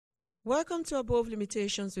Welcome to Above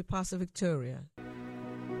Limitations with Pastor Victoria.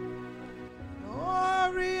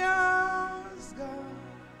 Glorious God,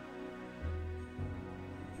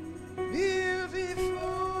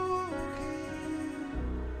 beautiful King,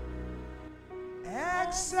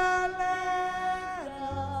 excellent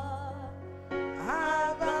God,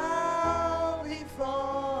 I bow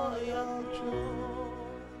before your throne.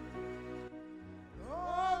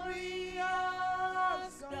 Glorious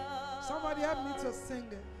God. Somebody help me to sing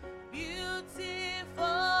it. Beautiful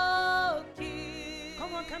King.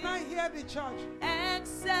 Come on, can I hear the church?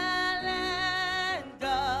 Excellent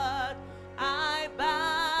God, I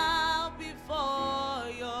bow before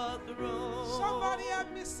your throne. Somebody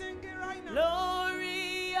help me sing it right now.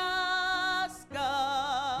 Glorious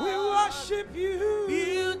God, We worship you.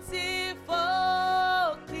 beautiful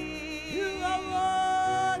King. You are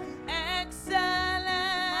worthy. Excellent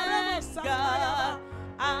God,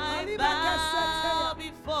 I bow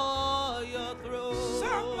before your throne.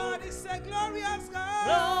 Somebody say glorious God.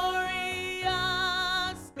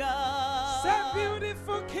 Glorious God, Say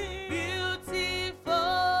beautiful King.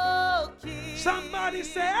 beautiful King. Somebody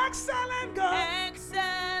say excellent God.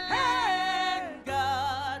 Excellent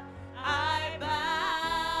God, I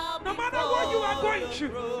bow No matter before what you are going your through,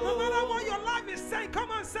 throne. no matter what your life is saying,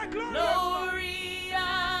 come on, say glorious God.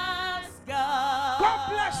 Glorious God, God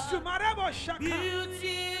bless you, Marebo Shaka.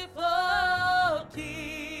 beautiful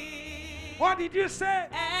King. What did you say?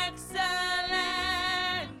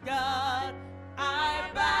 Excellent God, I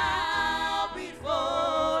bow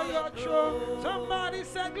before your throne. Somebody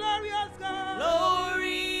say glorious God.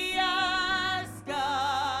 Glorious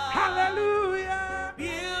God, Hallelujah.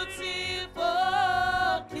 beautiful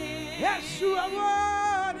King. Yes, you are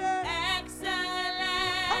worthy.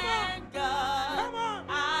 Excellent God, Come on.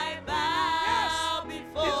 I bow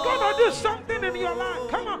before. He's going to do something in your life.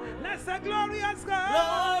 Come on. Let's say glorious God.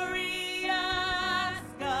 Glorious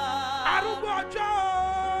God, Arubojo.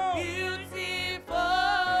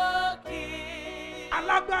 beautiful King.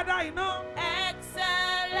 Alagbada iná.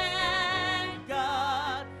 Excellent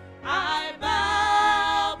God, I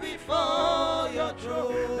bow before your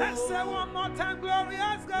throne. Let's say one more time,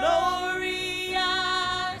 glorious God.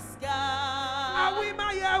 Glorious God,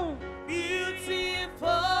 Awimayehu. beautiful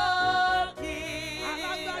King.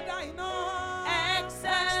 Alagbada iná.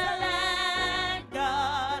 Excellent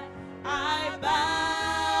God, I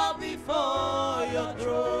bow before your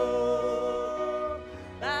throne.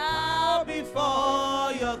 Bow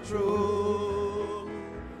before your throne.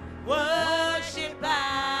 Worship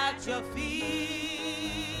at your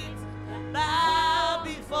feet. Bow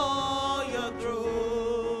before your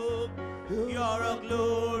throne. You're a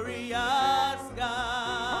glorious Come on,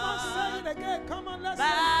 say God. it again. Come on, let's say.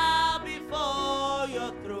 Bow before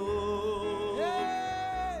your throne.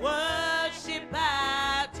 Yeah. Worship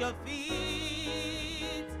at your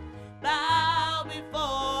feet. Bow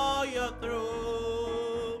before your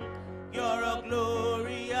throne. You're a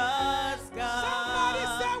glorious God. Somebody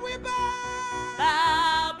say we bow.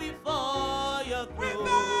 Bow before your We throne.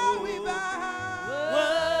 bow, we bow.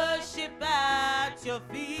 Worship at your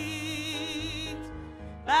feet.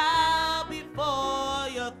 Bow before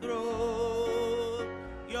your throne.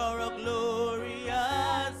 You're a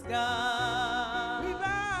glorious God. We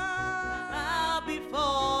bow. Bow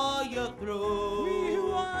before your throne. We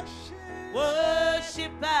worship.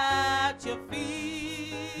 Worship at your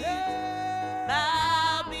feet. Yeah.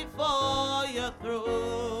 Bow before your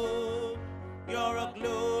throne. You're a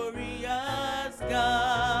glorious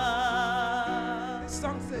God. This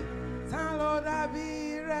song says, Ta ló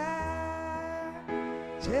dàbí rẹ,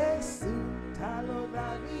 Jésù, ta ló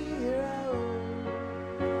dàbí rẹ o.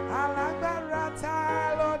 Alágbára, ta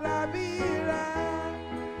ló dàbí rẹ,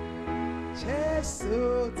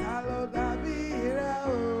 Jésù, ta ló dàbí rẹ o.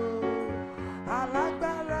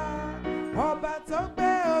 Alágbára, ọba tó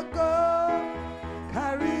gbé ògo,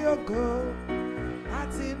 kárí ògo,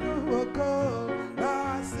 láti inú ògo, lọ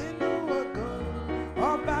sínú ògo.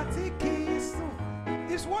 Ọba tí kì í sùn.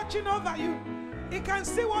 He's watching over you. He can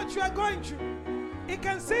see what you are going through. He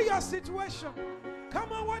can see your situation.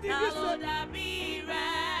 Come on, what did you Ta ló say? dàbí rẹ,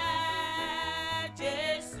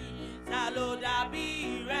 Jésù, ta ló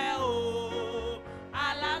dàbí rẹ o.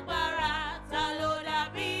 Alágbára, ta ló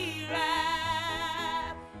dàbí rẹ,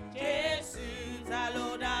 Jésù, ta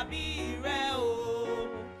ló dàbí rẹ o.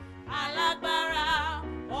 Alágbára,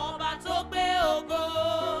 ọba tó gbé ògo,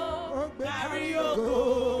 Ó gbé kárí ògo,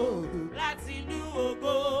 láti inú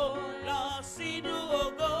ògo lọ sínú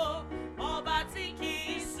ògo. Ọba tí kì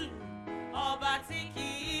í sùn, ọba tí kì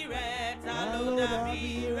í rẹ̀, ta ló dàbí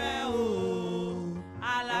rẹ̀ o.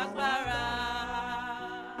 Alágbára.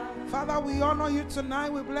 we honor you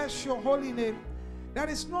tonight. We bless your holy name. There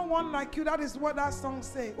is no one like you. That is what that song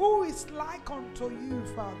says. Who is like unto you,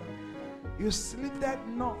 Father? You sleepeth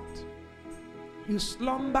not. You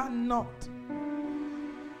slumber not.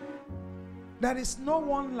 There is no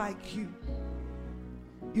one like you.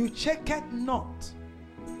 You checketh not.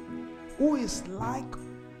 Who is like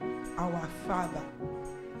our Father?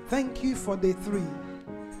 Thank you for the three.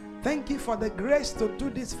 Thank you for the grace to do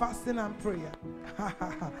this fasting and prayer.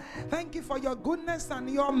 Thank you for your goodness and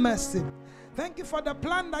your mercy. Thank you for the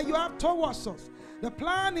plan that you have towards us. The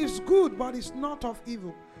plan is good, but it's not of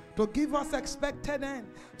evil. To give us expected end,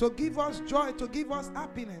 to give us joy, to give us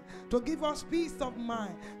happiness, to give us peace of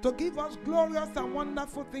mind, to give us glorious and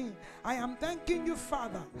wonderful things. I am thanking you,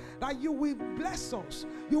 Father, that you will bless us.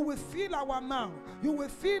 You will fill our mouth. You will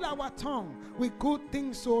fill our tongue with good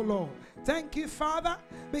things, O Lord. Thank you, Father,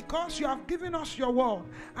 because you have given us your word,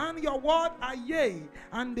 and your word are yea,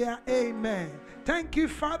 and they are amen. Thank you,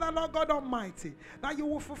 Father, Lord God Almighty, that you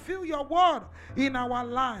will fulfill your word in our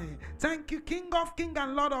life. Thank you, King of Kings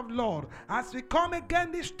and Lord of Lords. As we come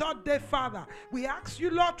again this third day, Father, we ask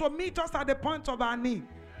you, Lord, to meet us at the point of our need.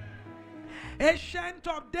 Ancient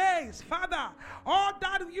of days, Father, all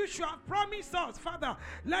that you should have promised us, Father,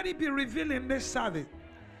 let it be revealed in this service.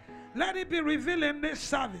 Let it be revealed in this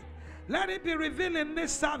service. Let it be revealed in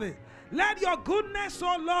this service. Let your goodness,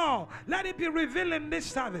 oh Lord, let it be revealed in this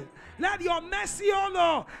service. Let your mercy, oh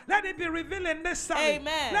Lord, let it be revealed in this service.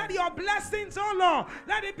 Amen. Let your blessings, oh Lord,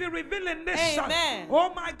 let it be revealed in this service.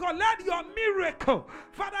 Oh my God, let your miracle,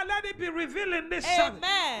 Father, let it be revealed in this service.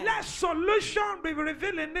 Let solution be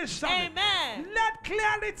revealed in this service. Amen. Let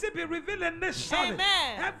clarity be revealed in this service.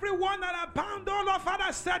 Everyone that are bound, oh Lord,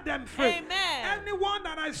 Father, set them free. Anyone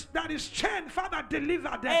that is chained, Father,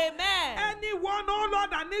 deliver them. Anyone, oh Lord,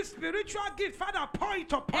 that needs spiritual gift, Father, pour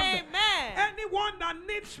it upon them. Anyone that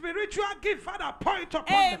needs spiritual gift, Father, pour it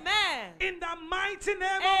upon them. In the mighty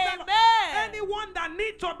name of the Lord. Anyone that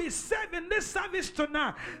needs to be saved in this service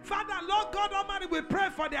tonight, Father, Lord God Almighty, we pray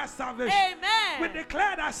for their salvation. We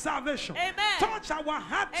declare their salvation. Touch our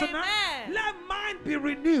heart tonight. Let mind be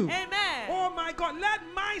renewed. Oh my God, let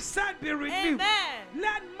mindset be renewed.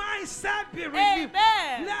 Let mindset be renewed.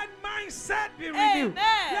 Let mindset be renewed.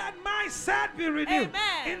 Let mindset be renewed.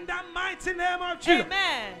 In the mighty name of Jesus.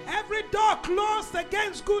 Every door closed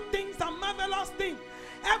against good things and marvelous things.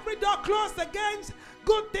 Every door closed against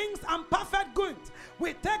good things and perfect goods.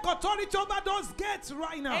 We take authority over those gates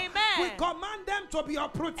right now. We command them to be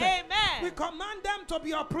uprooted. We command them to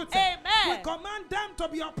be uprooted. We command them to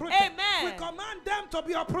be uprooted. We command them to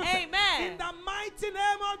be uprooted. In the mighty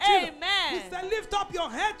name of Jesus. We say, lift up your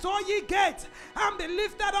heads, all ye gates, and be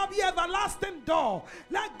lifted up, ye everlasting door.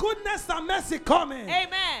 Let goodness and mercy come in.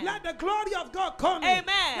 Let the glory of God come in.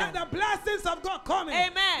 Let the blessings of God come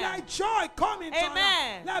in. Let joy come into our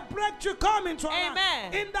life. Let breakthrough come into our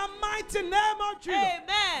life. In the mighty name of Jesus.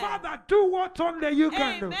 Father, do what only you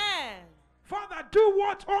can do. Father, do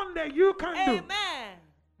what only you can do.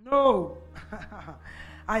 No.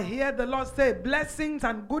 I hear the Lord say, blessings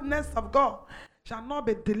and goodness of God shall not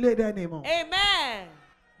be delayed anymore.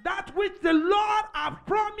 That which the Lord has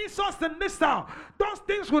promised us in this hour, those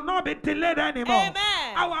things will not be delayed anymore.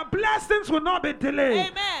 Our blessings will not be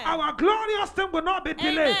delayed. Our glorious thing will not be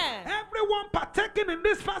delayed. Everyone partaking in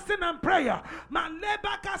this fasting and prayer,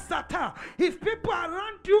 if people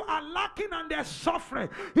around you are lacking and they're suffering,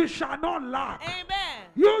 you shall not lack.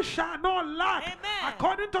 You shall not lack.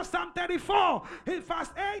 According to Psalm 34, in verse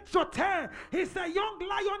 8 to 10, he said, young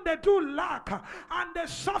lion, they do lack and they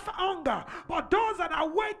suffer hunger, but those that are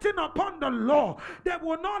waiting upon the Lord, they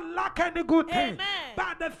will not lack any good thing.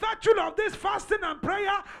 By the virtue of this fasting and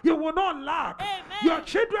prayer, you will not lack. Your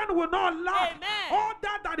children will not lack. All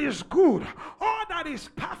that is good, all that is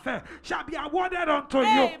perfect shall be awarded unto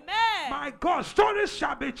you. My God, stories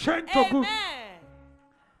shall be changed to good.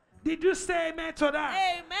 Did you say amen to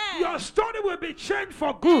that? Your story will be changed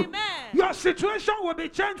for good. Your situation will be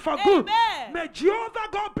changed for good. May Jehovah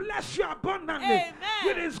God bless you abundantly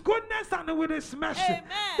with his goodness and with his mercy.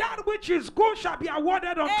 That which is good shall be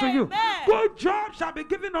awarded unto you. Good job shall be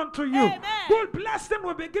given unto you. Good blessing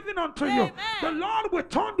will be given unto you. The Lord will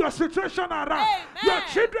turn your situation around. Your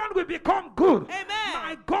children will become good.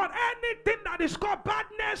 My God, anything that is called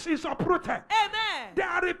badness is uprooted. They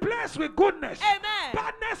are replaced with goodness.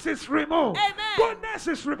 Badness is removed. Goodness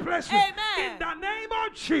is replaced with. In the name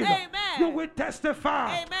of Jesus, you will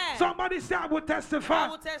testify. Somebody say, I will testify.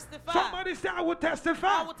 Somebody say, I will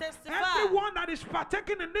testify. Everyone that is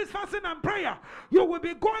partaking in this fasting and prayer, you will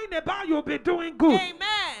be going about, you will be doing good.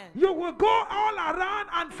 You will go all around,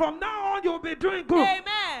 and from now on, you will be doing good.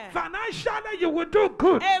 Financially, you will do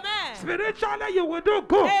good. Spiritually, you will do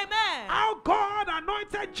good. Amen. How God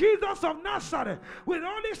anointed Jesus of Nazareth with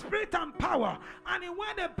Holy Spirit and power, and he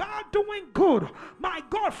went about doing good. My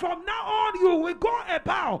God, from now on you will go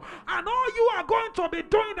about, and all you are going to be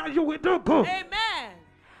doing that you will do good. Amen.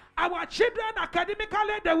 Our children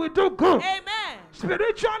academically, they will do good. Amen.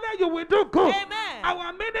 Spiritually, you will do good. Amen.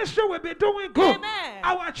 Our ministry will be doing good. Amen.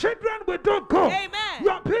 Our children will do good. Amen.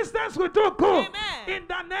 Your business will do good. Amen. In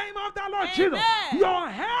the name of the Lord Amen. Jesus. Your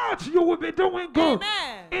health, you will be doing good.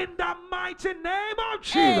 Amen. In the mighty name of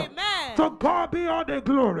Jesus. Amen. To God be all the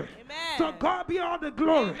glory. Amen. To God be all the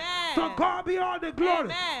glory. Amen. To God be all the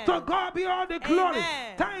glory. Amen. To God be all the glory.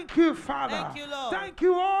 Amen. Thank you, Father. Thank you, Lord. Thank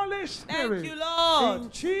you, Holy Spirit. Thank you, Lord. In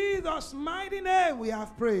Jesus' mighty name we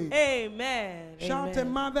have prayed. Amen. Shout a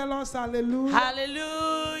Amen. marvelous hallelujah.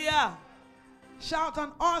 Hallelujah. Shout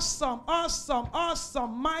an awesome, awesome,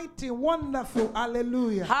 awesome, mighty, wonderful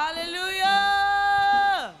hallelujah.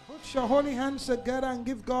 Hallelujah. Put your holy hands together and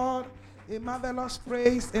give God a marvelous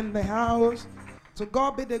praise in the house. To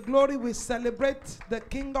God be the glory. We celebrate the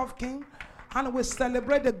King of Kings, and we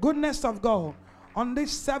celebrate the goodness of God on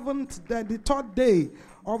this the third day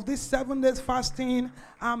of this 7 days fasting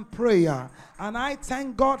and prayer. And I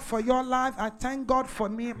thank God for your life. I thank God for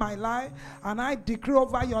me, my life. And I decree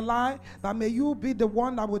over your life that may you be the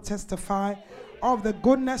one that will testify of the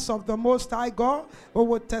goodness of the Most High God. We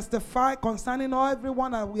will testify concerning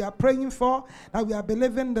everyone that we are praying for, that we are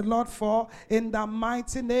believing the Lord for, in the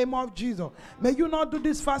mighty name of Jesus. May you not do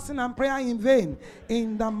this fasting and prayer in vain,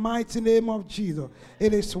 in the mighty name of Jesus.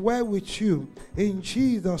 It is well with you, in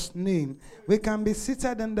Jesus' name. We can be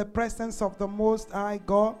seated in the presence of the Most High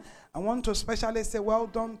God. I want to especially say well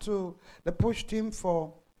done to the push team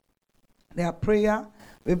for their prayer.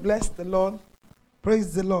 We bless the Lord.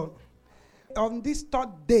 Praise the Lord. On this third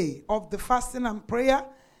day of the fasting and prayer,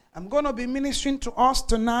 I'm going to be ministering to us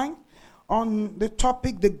tonight on the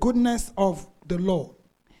topic, the goodness of the Lord.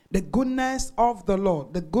 The goodness of the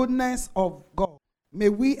Lord. The goodness of God. May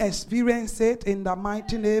we experience it in the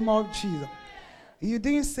mighty name of Jesus. You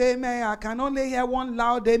didn't say amen. I can only hear one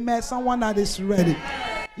loud amen. Someone that is ready.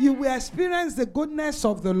 You will experience the goodness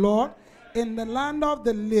of the Lord in the land of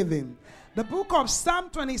the living. The book of Psalm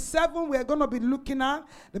 27, we're going to be looking at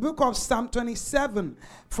the book of Psalm 27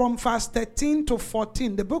 from verse 13 to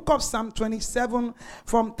 14. The book of Psalm 27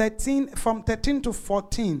 from 13 to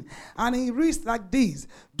 14. And it reads like this: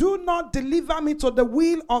 Do not deliver me to the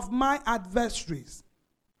will of my adversaries,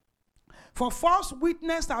 for false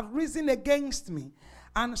witnesses have risen against me,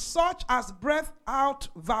 and such as breath out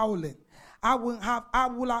violence. I will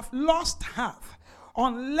have lost heart,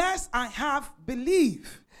 unless I have believed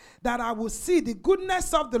that I will see the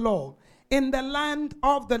goodness of the Lord in the land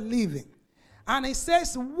of the living. And it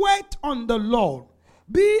says, wait on the Lord,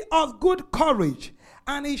 be of good courage,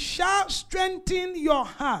 and he shall strengthen your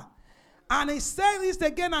heart. And he says this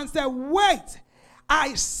again and said, wait,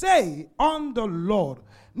 I say, on the Lord.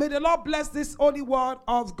 May the Lord bless this holy word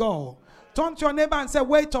of God. Turn to your neighbor and say,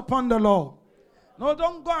 wait upon the Lord. No,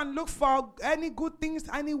 don't go and look for any good things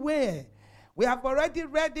anywhere. We have already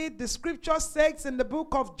read it. The scripture says in the book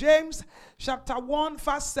of James, chapter 1,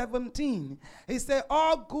 verse 17. It says,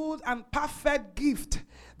 all good and perfect gift,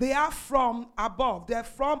 they are from above. They're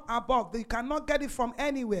from above. You cannot get it from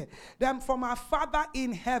anywhere. They're from our Father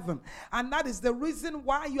in heaven. And that is the reason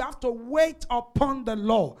why you have to wait upon the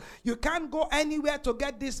Lord. You can't go anywhere to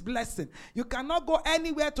get this blessing. You cannot go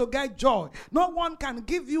anywhere to get joy. No one can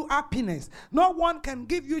give you happiness. No one can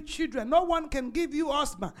give you children. No one can give you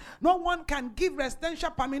husband. No one can give residential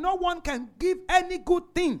permit. No one can give any good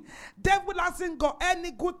thing. Devil hasn't got any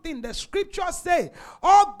good thing. The scriptures say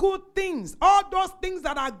all good things, all those things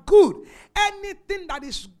that are good, anything that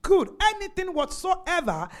is good, anything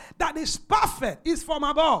whatsoever that is perfect is from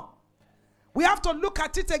above. We have to look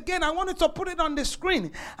at it again. I wanted to put it on the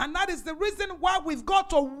screen. And that is the reason why we've got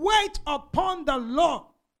to wait upon the Lord.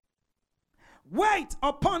 Wait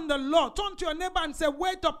upon the Lord. Turn to your neighbor and say,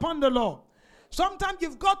 wait upon the Lord. Sometimes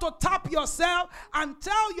you've got to tap yourself and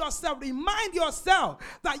tell yourself, remind yourself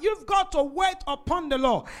that you've got to wait upon the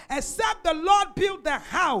Lord. Except the Lord build the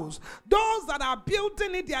house, those that are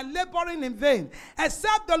building it, they are laboring in vain.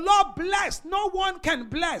 Except the Lord bless, no one can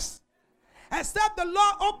bless. Except the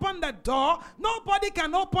Lord open the door, nobody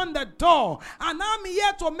can open the door. And I'm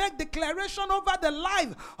here to make declaration over the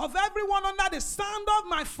life of everyone under the sound of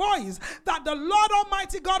my voice that the Lord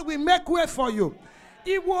Almighty God will make way for you.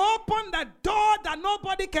 He will open the door that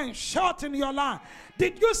nobody can shut in your life.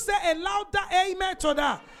 Did you say a louder amen to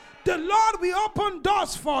that? The Lord will open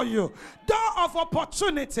doors for you. Door of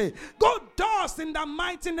opportunity. Good doors in the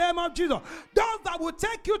mighty name of Jesus. Doors that will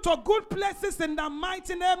take you to good places in the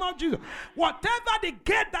mighty name of Jesus. Whatever the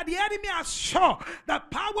gate that the enemy has shut, the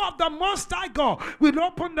power of the Most High God will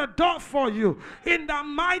open the door for you in the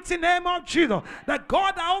mighty name of Jesus. The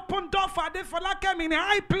God that opened door for the Falakem in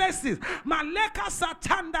high places. Maleka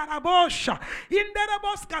Satanda Rabosha. In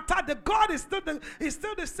the God is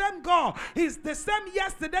still the same God. He's the same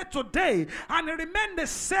yesterday, today, and he remains the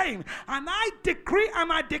same. And I decree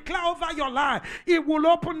and I declare over your life, it will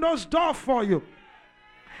open those doors for you.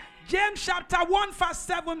 James chapter 1 verse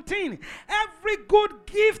 17. Every good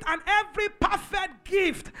gift and every perfect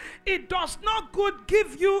gift, it does not good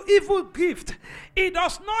give you evil gift. It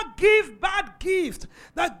does not give bad gift.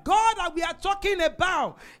 The God that we are talking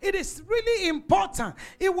about, it is really important.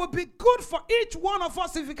 It will be good for each one of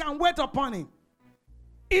us if we can wait upon him.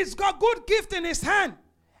 He's got good gift in his hand.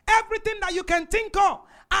 Everything that you can think of.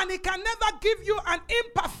 And he can never give you an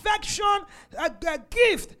imperfection, a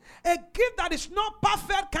gift. A gift that is not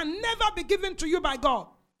perfect can never be given to you by God.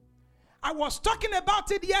 I was talking about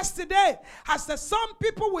it yesterday. As some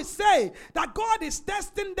people will say that God is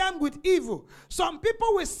testing them with evil. Some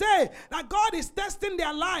people will say that God is testing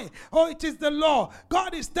their life. Oh, it is the law.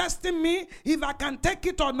 God is testing me if I can take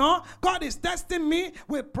it or not. God is testing me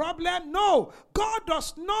with problem. No, God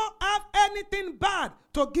does not have anything bad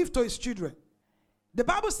to give to his children. The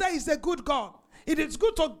Bible says he's a good God. It is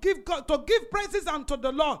good to give praises unto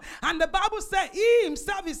the Lord. And the Bible says he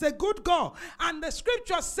himself is a good God. And the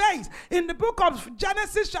scripture says in the book of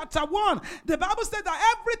Genesis chapter 1, the Bible says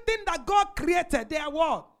that everything that God created, they are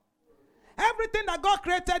what? Everything that God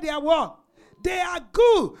created, they are what? They are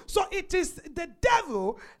good. So it is the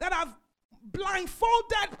devil that have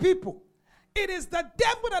blindfolded people. It is the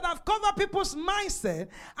devil that have covered people's mindset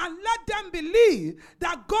and let them believe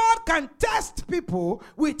that God can test people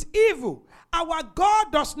with evil. Our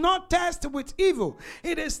God does not test with evil.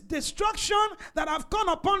 It is destruction that have come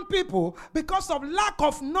upon people because of lack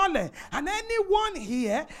of knowledge. And anyone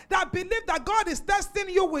here that believes that God is testing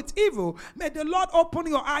you with evil, may the Lord open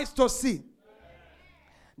your eyes to see.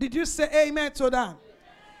 Did you say amen to that?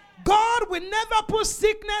 God will never put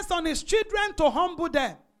sickness on his children to humble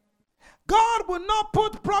them. God will not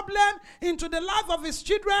put problem into the life of his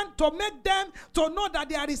children to make them to know that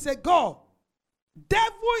there is a God.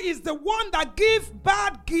 Devil is the one that gives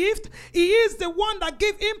bad gift. He is the one that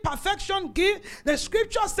gives imperfection gift. The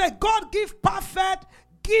scripture says God gives perfect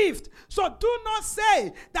gift. So do not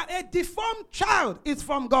say that a deformed child is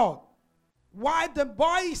from God while the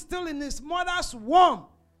boy is still in his mother's womb.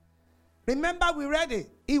 Remember we read it.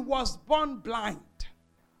 He was born blind.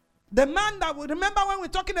 The man that we remember when we're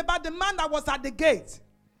talking about the man that was at the gate,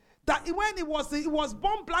 that when he was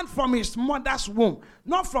born blind from his mother's womb,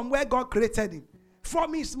 not from where God created him,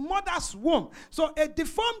 from his mother's womb. So a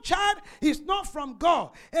deformed child is not from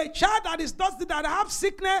God. A child that have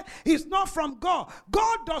sickness is not from God.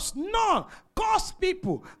 God does not cause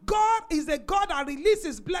people. God is a God that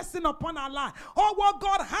releases blessing upon our life. All what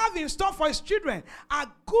God have in store for his children are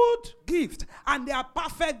good gifts and they are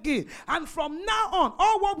perfect gifts. And from now on,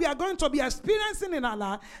 all what we are going to be experiencing in our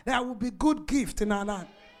life, there will be good gifts in our life.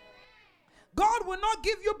 God will not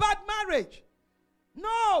give you bad marriage.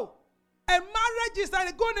 No. A marriage is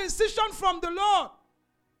a good decision from the Lord.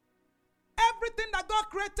 Everything that God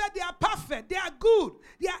created, they are perfect. They are good.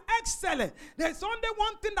 They are excellent. There's only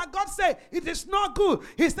one thing that God said, it is not good.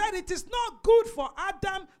 He said it is not good for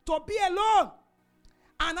Adam to be alone.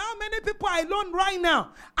 And how many people are alone right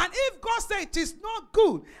now? And if God said it is not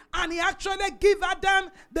good, and he actually give Adam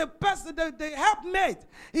the person, the helpmate,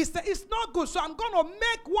 he said it's not good, so I'm going to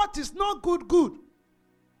make what is not good, good.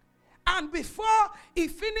 And before he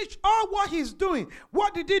finished all what he's doing,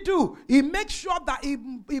 what did he do? He makes sure that he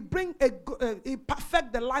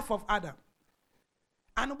perfect the life of Adam.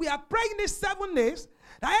 And we are praying these 7 days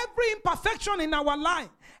that every imperfection in our life,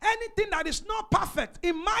 anything that is not perfect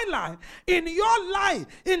in my life, in your life,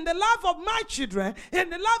 in the life of my children, in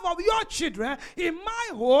the life of your children, in my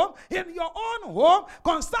home, in your own home,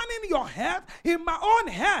 concerning your health, in my own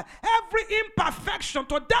health, every imperfection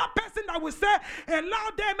to that person that will say, allow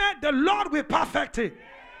them, the Lord will perfect it.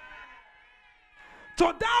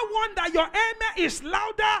 To that one that your amen is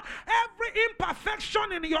louder, every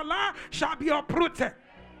imperfection in your life shall be uprooted.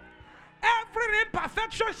 Every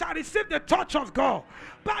imperfection shall receive the touch of God.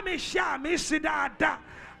 I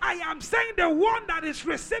am saying the one that is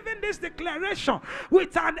receiving this declaration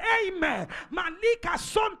with an amen. Malika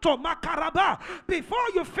Sonto Makaraba.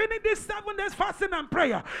 Before you finish this 7 days fasting and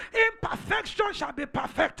prayer, imperfection shall be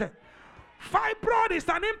perfected. Fibroid is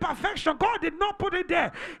an imperfection. God did not put it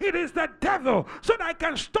there. It is the devil so that I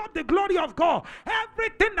can stop the glory of God.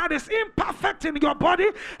 Everything that is imperfect in your body,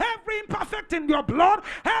 every imperfect in your blood,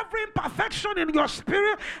 every imperfection in your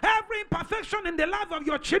spirit, every imperfection in the life of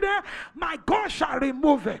your children, my God shall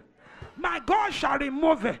remove it. My God shall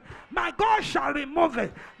remove it. My God shall remove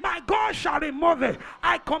it. My God shall remove it.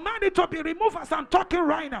 I command it to be removed as I'm talking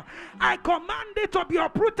right now. I command it to be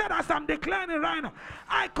uprooted as I'm declaring right now.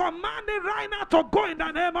 I command it right now to go in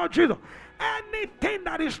the name of Jesus. Anything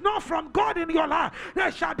that is not from God in your life,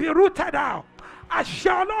 they shall be rooted out. As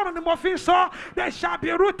shall Lord and the muffin saw, they shall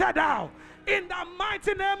be rooted out. In the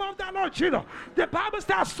mighty name of the Lord Jesus. The Bible says,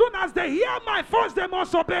 as soon as they hear my voice, they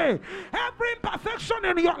must obey. Every imperfection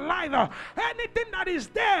in your life, anything that is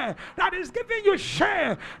there, that is giving you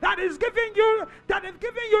shame, that is giving you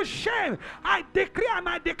shame, I decree and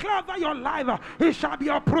I declare over your life, it shall be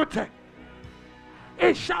uprooted.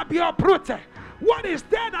 It shall be uprooted. What is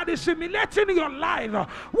there that is humiliating your life?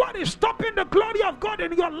 What is stopping the glory of God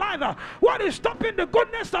in your life? What is stopping the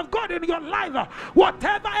goodness of God in your life?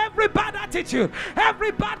 Whatever, every bad attitude,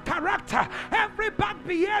 every bad character, every bad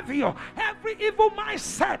behavior, every evil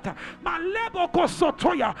mindset,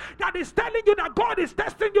 that is telling you that God is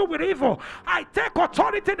testing you with evil, I take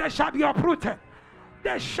authority, that shall be uprooted.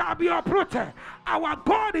 They shall be uprooted. Our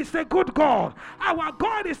God is a good God. Our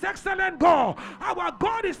God is excellent God. Our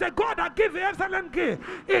God is a God that gives excellent gift.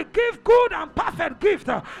 He gives good and perfect gift.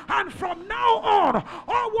 And from now on,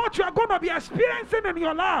 all what you are going to be experiencing in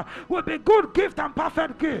your life will be good gift and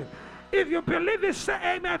perfect gift. If you believe it,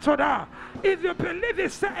 say amen to that. If you believe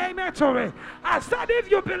it, say amen to it. I said if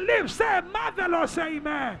you believe, say marvelous, say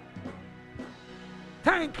amen.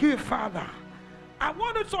 Thank you, Father. I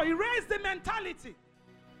want you to erase the mentality.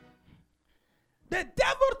 The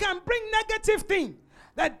devil can bring negative things.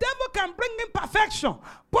 The devil can bring imperfection.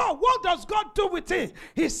 But what does God do with it?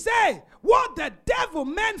 He said, what the devil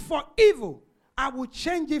meant for evil, I will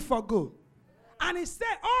change it for good. And he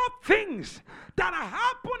said, all things that are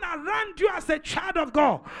happening around you as a child of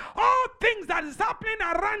God, all things that is happening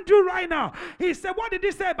around you right now, he said, what did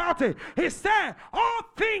he say about it? He said, all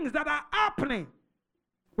things that are happening,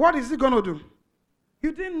 what is he going to do?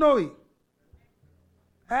 You didn't know it.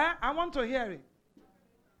 I want to hear it.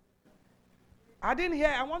 I didn't hear.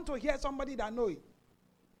 I want to hear somebody that know it.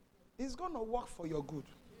 It's going to work for your good.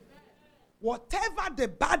 Whatever the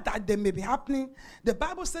bad that they may be happening, the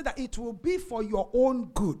Bible says that it will be for your own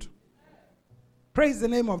good. Praise the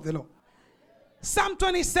name of the Lord. Psalm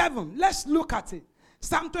 27. Let's look at it.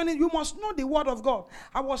 Psalm 20. You must know the word of God.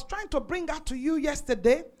 I was trying to bring that to you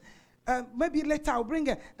yesterday. Maybe later I'll bring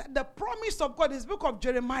it. The promise of God is the book of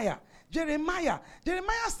Jeremiah. Jeremiah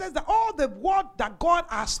says that all the word that God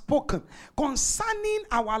has spoken concerning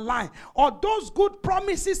our life, or those good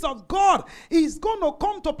promises of God, is going to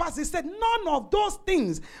come to pass. He said none of those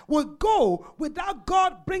things will go without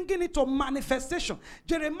God bringing it to manifestation.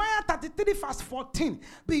 Jeremiah 33 verse 14.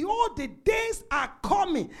 Behold, the days are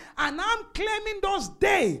coming, and I'm claiming those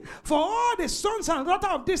days for all the sons and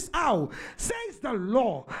daughters of this hour, says the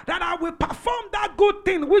Lord, that I will perform that good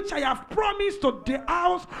thing which I have promised to the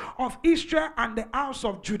house of Israel and the house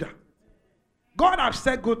of Judah. God has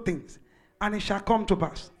said good things, and it shall come to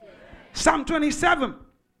pass. Psalm 27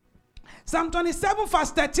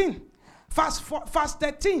 verse 13. Verse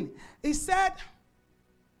 13. He said,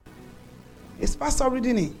 is Pastor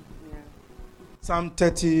reading it? Psalm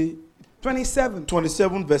 27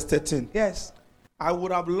 verse 13. Yes. I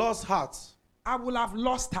would have lost heart. I will have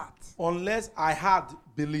lost heart. Unless I had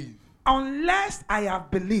believed. Unless I have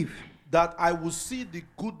believed. That I will see the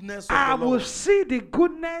goodness of the Lord. I will see the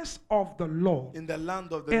goodness of the Lord. In the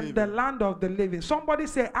land of the living. In the land of the living. Somebody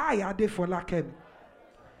say, I Adefolakem.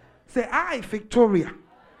 Say, I Victoria.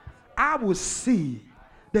 I will see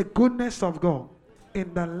the goodness of God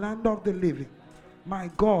in the land of the living.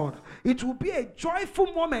 My God. It will be a joyful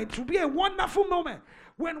moment. It will be a wonderful moment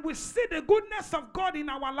when we see the goodness of God in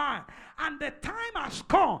our life. And the time has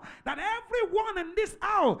come that everyone in this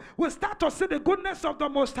hour will start to see the goodness of the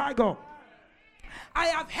Most High God. I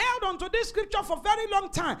have held onto this scripture for a very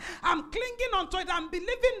long time. I'm clinging onto it. I'm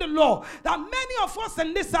believing the Lord that many of us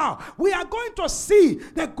in this hour, we are going to see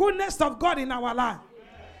the goodness of God in our life.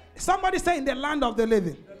 Somebody say, in the land of the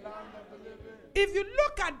living. If you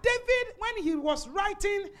look at David when he was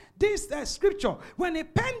writing this scripture, when he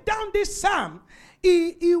penned down this psalm,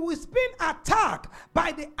 he was being attacked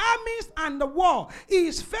by the armies and the war. He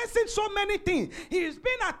is facing so many things. He is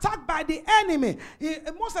being attacked by the enemy,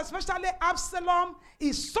 most especially Absalom,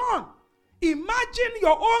 his son. Imagine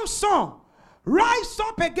your own son rise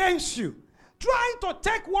up against you, trying to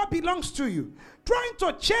take what belongs to you. trying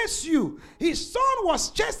to chase you. His son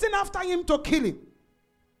was chasing after him to kill him.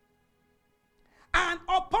 And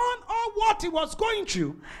upon all what he was going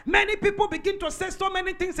through, many people begin to say so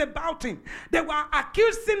many things about him. They were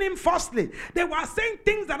accusing him falsely. They were saying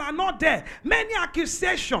things that are not there. Many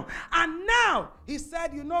accusations. And now he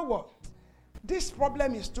said, you know what? This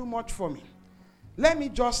problem is too much for me. Let me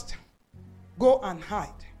just go and hide.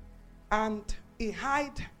 And he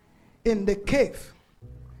hid in the cave.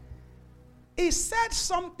 He said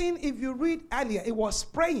something, if you read earlier, he was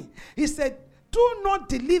praying. He said, do not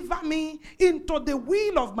deliver me into the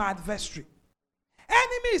will of my adversary.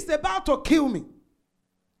 Enemy is about to kill me.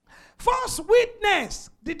 False witness.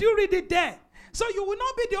 Did you read it there? So you will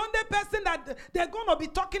not be the only person that they're going to be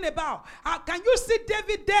talking about. Can you see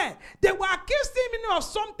David there? They were accusing him of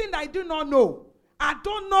something that I do not know. I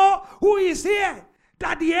don't know who is here.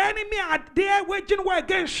 That the enemy are there waging war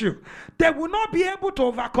against you. They will not be able to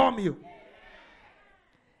overcome you.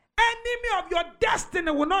 Enemy of your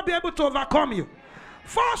destiny will not be able to overcome you.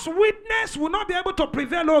 False witness will not be able to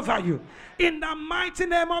prevail over you. In the mighty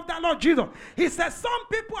name of the Lord Jesus. He says some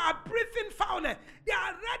people are breathing foully. They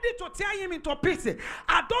are ready to tear him into pieces.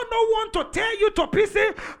 I don't know want to tear you to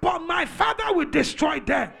pieces, but my Father will destroy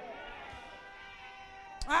them.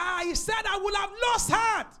 He said, I will have lost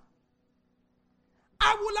heart.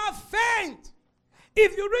 I will have fainted.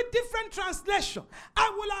 If you read different translation,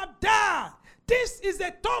 I will have died. This is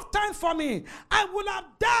a tough time for me. I will have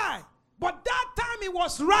died. But that time he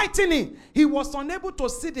was writing it, he was unable to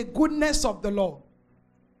see the goodness of the Lord.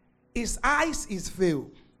 His eyes is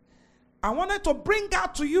veiled. I wanted to bring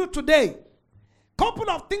out to you today a couple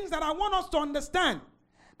of things that I want us to understand.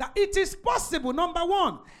 That it is possible, number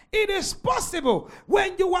one, it is possible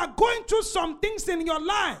when you are going through some things in your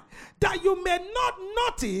life that you may not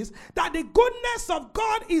notice that the goodness of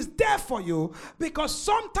God is there for you, because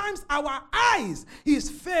sometimes our eyes is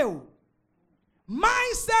veiled.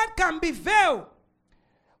 Mindset can be veiled.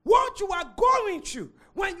 What you are going through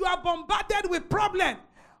when you are bombarded with problems,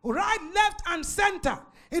 right, left, and center,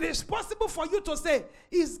 it is possible for you to say,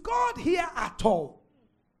 is God here at all?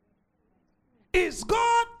 Is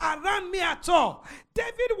God around me at all?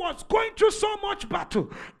 David was going through so much battle.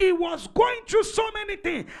 He was going through so many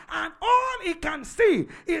things. And all he can see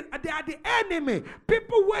is they are the enemy.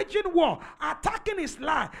 People waging war, attacking his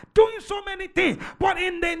life, doing so many things. But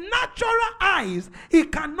in the natural eyes, he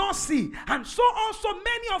cannot see. And so also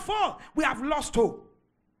many of us, we have lost hope.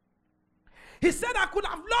 He said, I could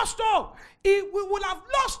have lost hope. We would have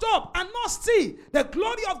lost hope and not see the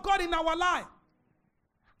glory of God in our life.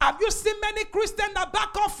 Have you seen many Christians that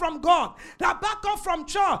back off from God, that back off from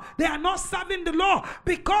church? They are not serving the Lord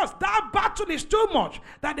because that battle is too much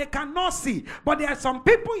that they cannot see. But there are some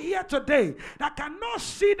people here today that cannot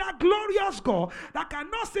see that glorious God, that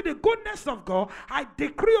cannot see the goodness of God. I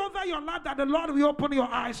decree over your life that the Lord will open your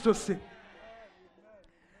eyes to see.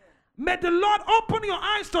 May the Lord open your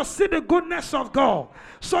eyes to see the goodness of God.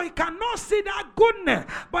 So you cannot see that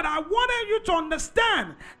goodness. But I wanted you to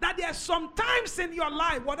understand that there are some times in your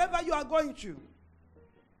life, whatever you are going through,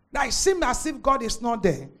 that it seems as if God is not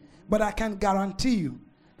there. But I can guarantee you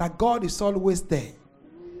that God is always there.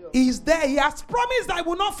 He is there. He has promised that I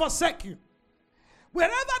will not forsake you.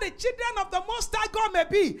 Wherever the children of the Most High God may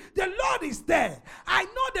be, the Lord is there. I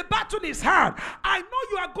know the battle is hard. I know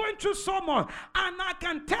you are going through so much. And I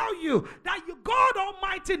can tell you that God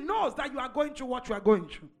Almighty knows that you are going through what you are going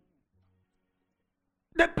through.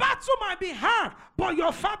 The battle might be hard, but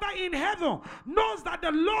your Father in heaven knows that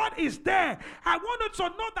the Lord is there. I want you to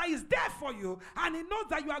know that He's there for you, and He knows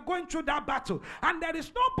that you are going through that battle. And there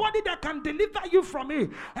is nobody that can deliver you from it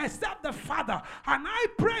except the Father. And I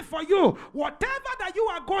pray for you, whatever that you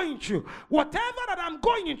are going through, whatever that I'm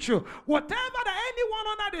going through, whatever that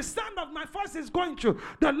anyone under the sound of my voice is going through,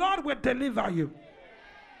 the Lord will deliver you.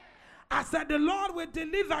 I said the Lord will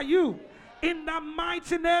deliver you in the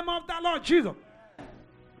mighty name of the Lord Jesus.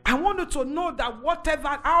 I want you to know that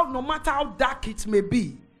no matter how dark it may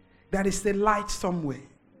be, there is a light somewhere.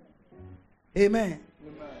 Amen.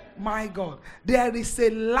 Amen. My God, there is a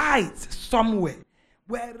light somewhere.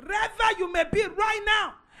 Wherever you may be right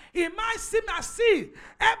now, it might seem as if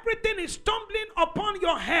everything is tumbling upon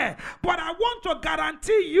your head. But I want to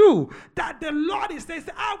guarantee you that the Lord is saying,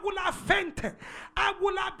 I will have fainted. I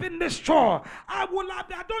will have been destroyed. I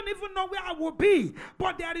don't even know where I will be.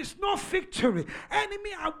 But there is no victory. Enemy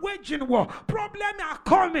are waging war. Problems are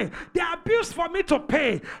coming. There are bills for me to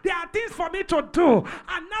pay. There are things for me to do.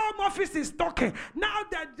 And now home office is talking. Now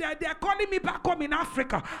they're calling me back home in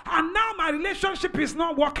Africa. And now my relationship is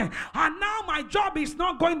not working. And now my job is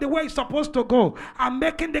not going the way it's supposed to go. I'm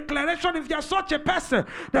making declaration, if you're such a person,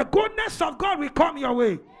 the goodness of God will come your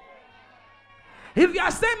way. If you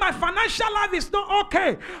are saying my financial life is not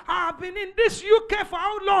okay, I've been in this UK for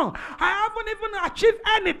how long? I haven't even achieved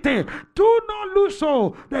anything. Do not lose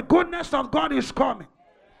hope. The goodness of God is coming.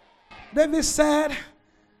 David said,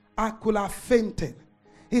 I could have fainted.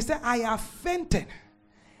 He said, I have fainted.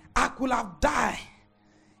 I could have died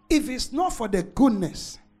if it's not for the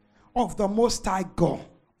goodness of the Most High God.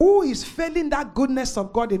 Who is feeling that goodness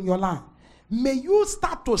of God in your life? May you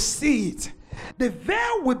start to see it. The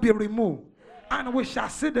veil will be removed, and we shall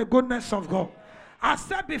see the goodness of God. I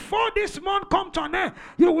said before this month come to an end,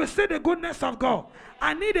 you will see the goodness of God.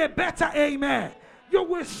 I need a better amen. You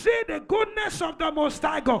will see the goodness of the Most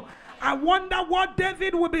High God. I wonder what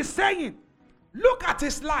David will be saying. Look at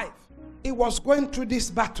his life. He was going through this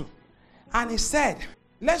battle. And he said,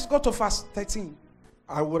 let's go to verse 13.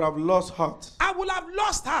 I would have lost heart I will have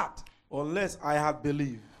lost heart unless I had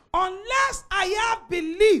believed unless I have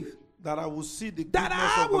believed that I will see the that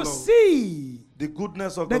goodness I of the will Lord. see The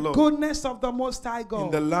goodness of the the Lord goodness of the Most High God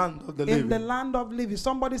in the land of the living. in the land of living.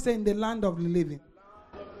 Somebody say in the land of the living.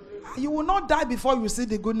 You will not die before you see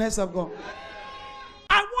the goodness of God.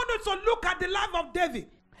 I want you to look at the life of David.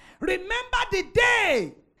 Remember the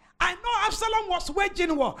day. I know Absalom was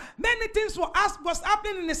waging war. Many things was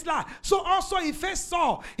happening in his life. So also he faced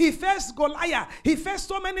Saul. He faced Goliath. He faced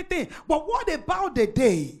so many things. But what about the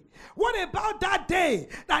day? What about that day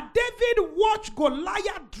that David watched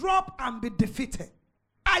Goliath drop and be defeated?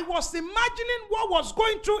 I was imagining what was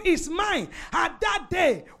going through his mind at that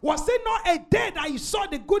day. Was it not a day that he saw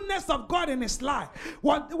the goodness of God in his life?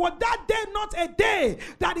 Was that day not a day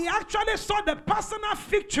that he actually saw the personal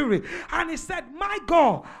victory? And he said, my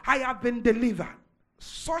God, I have been delivered.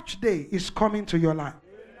 Such day is coming to your life.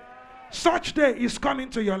 Such day is coming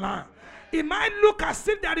to your life. It might look as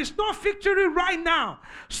if there is no victory right now.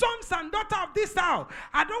 Sons and daughters of this house,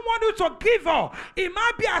 I don't want you to give up. It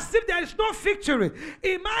might be as if there is no victory.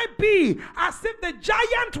 It might be as if the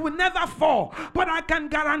giant will never fall. But I can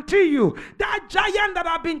guarantee you, that giant that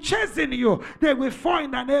have been chasing you, they will fall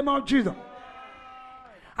in the name of Jesus.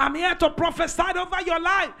 I'm here to prophesy over your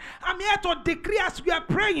life. I'm here to decree as we are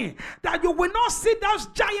praying that you will not see those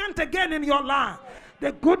giants again in your life.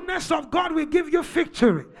 The goodness of God will give you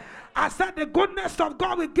victory. I said the goodness of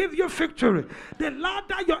God will give you victory. The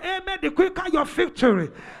louder your amen, the quicker your victory.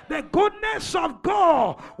 The goodness of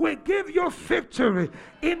God will give you victory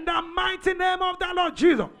in the mighty name of the Lord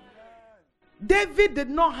Jesus. David did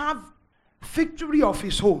not have victory of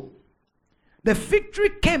his own. The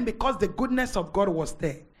victory came because the goodness of God was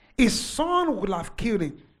there. His son would have killed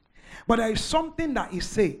him. But there is something that he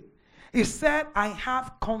said. He said, I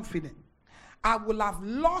have confidence. I will have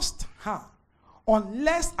lost her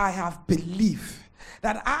unless I have believed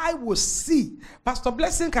that I will see. Pastor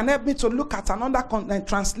Blessing can help me to look at another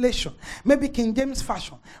translation. Maybe King James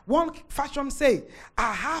Version. One version say,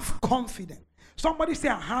 I have confidence. Somebody say,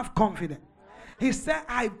 I have confidence. He said,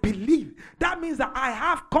 I believe. That means that I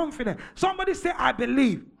have confidence. Somebody say, I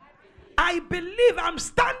believe. I believe. I'm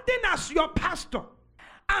standing as your pastor.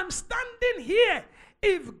 I'm standing here.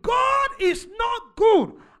 If God is not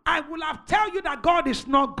good, I will have tell you that God is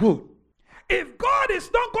not good. If God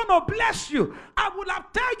is not going to bless you, I will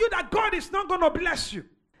have tell you that God is not going to bless you.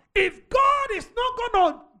 If God is not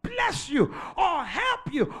going to bless you or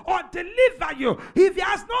help you or deliver you, if he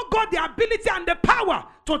has not got the ability and the power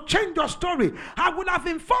to change your story, I will have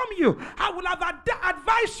informed you. I will have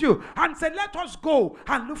advised you and said, let us go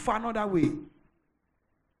and look for another way.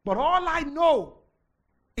 But all I know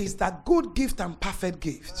is that good gift and perfect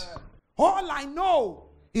gift. All I know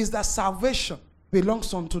is that salvation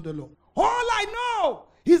belongs unto the Lord. All I know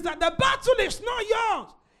is that the battle is not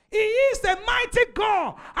yours. He is the mighty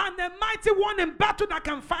God and the mighty one in battle that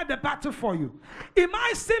can fight the battle for you. It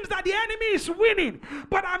might seem that the enemy is winning,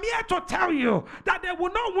 but I'm here to tell you that they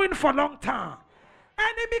will not win for a long time.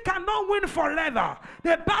 Enemy cannot win forever.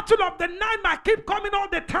 The battle of the night might keep coming all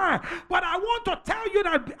the time, but I want to tell you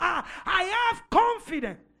that I have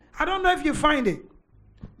confidence. I don't know if you find it.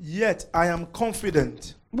 Yet I am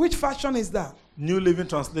confident. Which version is that? New Living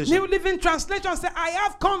Translation. New Living Translation says, I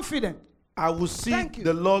have confidence. I will see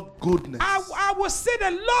the Lord's goodness. I will see the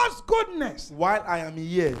Lord's goodness. While I am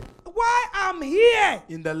here. While I'm here.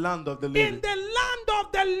 In the land of the living. In the land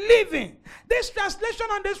of the living. This translation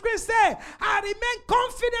on the screen says, I remain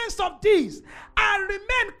confident of this. I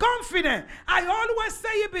remain confident. I always say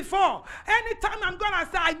it before. Anytime I'm going to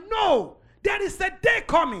say, I know there is a day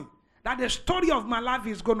coming that the story of my life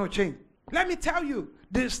is going to change. Let me tell you,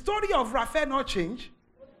 the story of Raphael not change.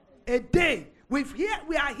 A day, we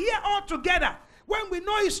are here all together when we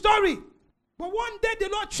know his story. But one day the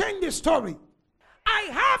Lord changed the story. I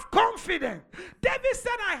have confidence. David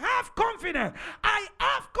said, I have confidence. I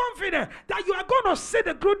have confidence that you are going to see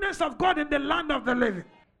the goodness of God in the land of the living.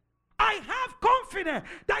 I have confidence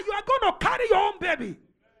that you are going to carry your own baby.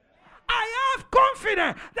 I have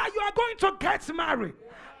confidence that you are going to get married.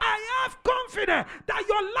 I have confidence that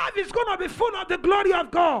your life is going to be full of the glory of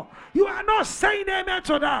God. You are not saying amen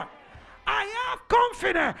to that. I have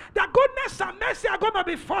confidence that goodness and mercy are going to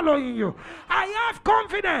be following you. I have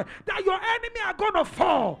confidence that your enemy are going to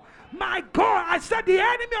fall. My God, I said the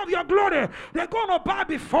enemy of your glory, they're going to bow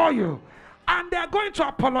before you. And they're going to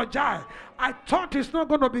apologize. I thought it's not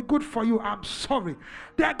going to be good for you. I'm sorry.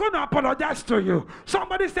 They're going to apologize to you.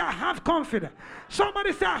 Somebody say, I have confidence.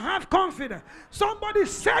 Somebody say, I have confidence. Somebody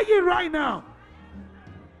say it right now.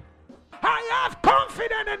 I have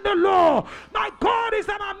confidence in the Lord. My God is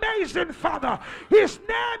an amazing Father. His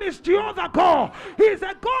name is Jehovah God. He is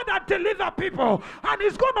a God that delivers people. And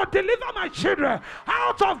he's going to deliver my children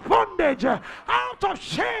out of bondage, out of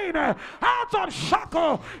chain, out of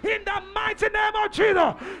shackle. In the mighty name of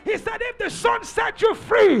Jesus. He said, if the Son set you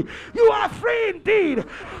free, you are free indeed.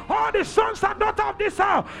 All the sons and daughters of this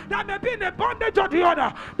house that may be in the bondage of the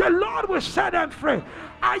other, the Lord will set them free.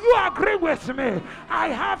 Are you agreeing with me? I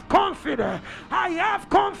have confidence. I have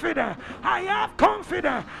confidence. I have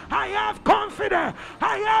confidence. I have confidence.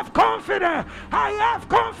 I have confidence. I have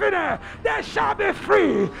confidence. They shall be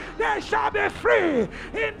free. They shall be free.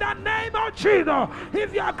 In the name of Jesus.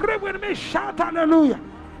 If you agree with me, shout hallelujah.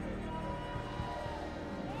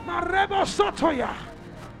 Marebo Sotoya.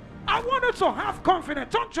 I want you to have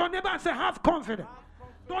confidence. Turn to your neighbor and say, have confidence.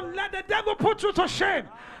 Don't let the devil put you to shame.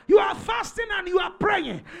 You are fasting and you are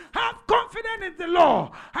praying. Have confidence in the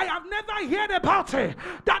Lord. I have never heard about it,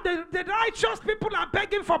 that the righteous people are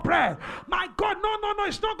begging for prayer. My God, no,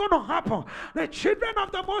 it's not going to happen. The children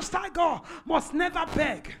of the Most High God must never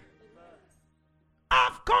beg.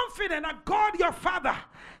 Have confidence that God, your Father,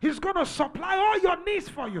 is going to supply all your needs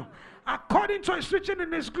for you, according to his riches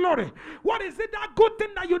in his glory. What is it, that good thing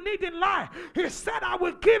that you need in life? He said, I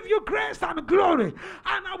will give you grace and glory,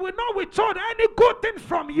 and I will not withhold any good thing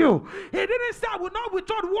from you. He didn't say I will not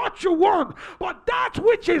withhold what you want, but that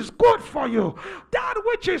which is good for you, that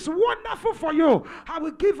which is wonderful for you, I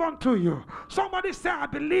will give unto you. Somebody say, I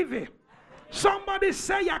believe it. Somebody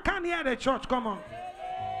say, I can't hear the church. Come on.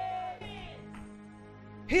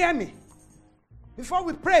 Hear me. Before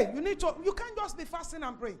we pray, you can't just be fasting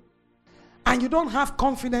and praying and you don't have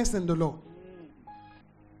confidence in the Lord.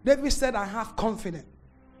 David said, I have confidence.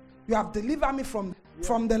 You have delivered me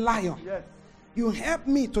from the lion. Yes. You helped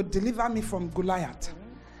me to deliver me from Goliath.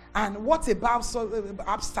 And what about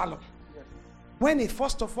Absalom? Yes. When he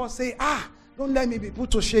first of all said, don't let me be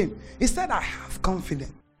put to shame. He said, I have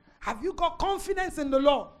confidence. Have you got confidence in the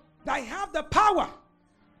Lord that I have the power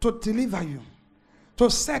to deliver you, to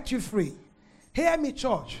set you free? Hear me,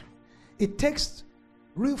 church. It takes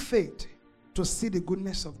real faith to see the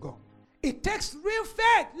goodness of God. It takes real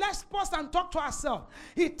faith. Let's pause and talk to ourselves.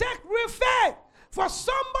 It takes real faith for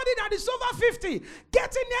somebody that is over 50,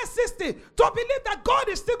 getting near 60, to believe that God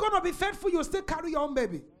is still going to be faithful. You still carry your own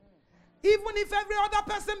baby. Even if every other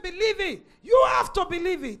person believes it, you have to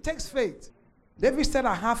believe it. It takes faith. David said,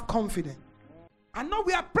 I have confidence. I know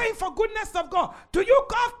we are praying for goodness of God. Do you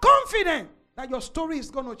have confidence that your story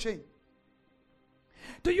is going to change?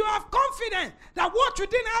 Do you have confidence that what you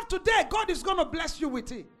didn't have today, God is going to bless you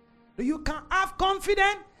with it? Do you have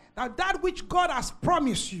confidence that that which God has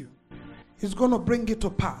promised you is going to bring it to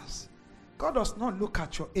pass? God does not look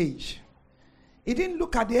at your age. He didn't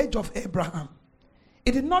look at the age of Abraham.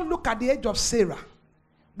 He did not look at the age of Sarah.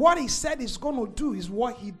 What he said he's going to do is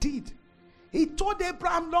what he did. He told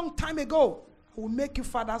Abraham long time ago, I will make you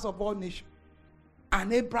fathers of all nations.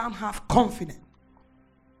 And Abraham have confidence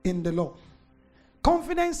in the Lord.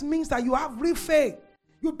 Confidence means that you have real faith.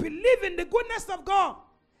 You believe in the goodness of God.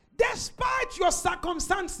 Despite your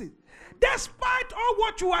circumstances. Despite all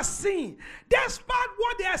what you are seeing. Despite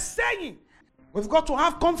what they are saying. We've got to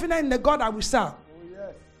have confidence in the God that we serve. Oh,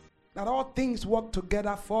 yes. That all things work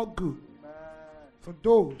together for good. Amen. For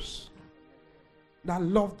those that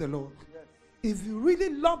love the Lord. Yes. If you really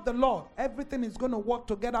love the Lord, everything is going to work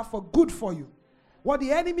together for good for you. What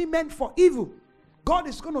the enemy meant for evil, God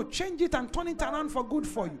is going to change it and turn it around for good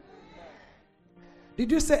for you.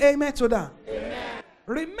 Did you say amen to that? Amen.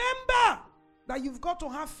 Remember that you've got to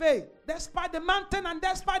have faith despite the mountain and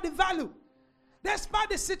despite the valley. despite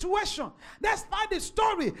the situation, despite the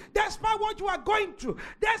story, despite what you are going through,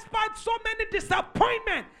 despite so many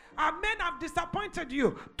disappointments, and men have disappointed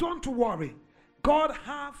you, don't worry. God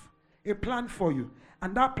have a plan for you,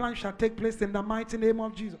 and that plan shall take place in the mighty name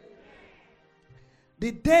of Jesus.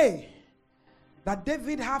 The day that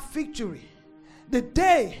David had victory, the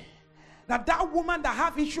day that woman that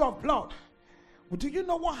have issue of blood, do you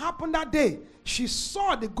know what happened that day? She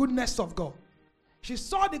saw the goodness of God. She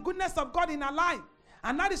saw the goodness of God in her life.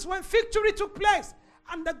 And that is when victory took place.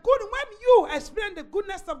 And when you experience the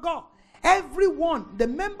goodness of God, everyone, the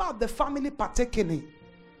member of the family partake in it.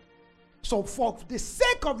 So for the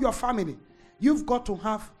sake of your family, you've got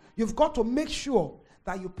to make sure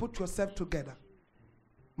that you put yourself together.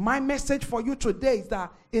 My message for you today is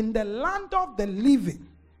that in the land of the living,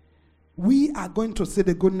 we are going to see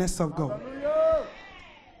the goodness of God. Hallelujah.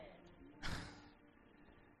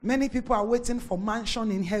 Many people are waiting for mansion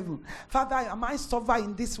in heaven. Father, am I suffer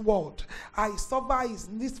in this world? I suffer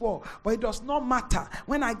in this world, but it does not matter.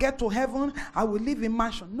 When I get to heaven, I will live in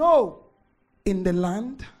mansion. No, in the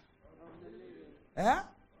land.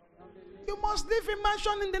 You must live in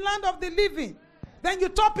mansion in the land of the living. Then you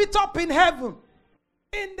top it up in heaven.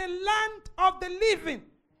 In the land of the living.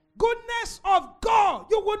 Goodness of God.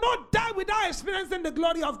 You will not die without experiencing the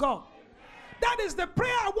glory of God. That is the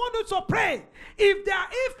prayer I want you to pray.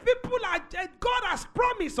 If people God has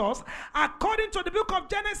promised us, according to the book of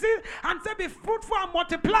Genesis, and say be fruitful and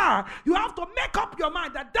multiply, you have to make up your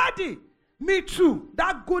mind that, Daddy, me too,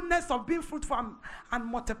 that goodness of being fruitful and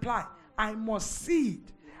multiply, I must see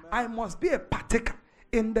it. I must be a partaker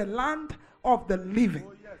in the land of the living.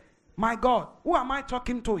 My God, who am I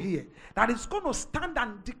talking to here? That is going to stand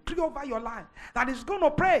and decree over your life. That is going to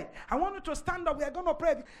pray. I want you to stand up. We are going to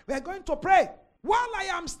pray. We are going to pray. While I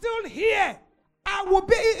am still here, I will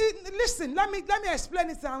be. Listen, let me explain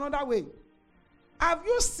it in another way. Have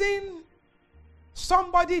you seen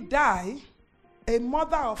somebody die, a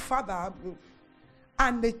mother or father,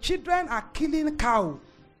 and the children are killing cow?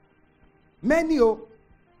 Many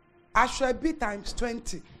Ashwebi times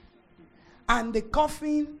 20. And the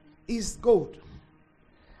coffin is gold.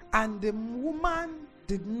 And the woman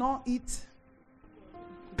did not eat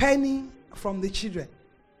penny from the children.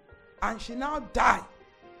 And she now died.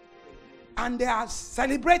 And they are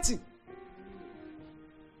celebrating.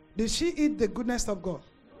 Did she eat the goodness of God?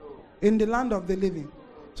 In the land of the living.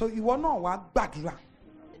 So you will not walk back.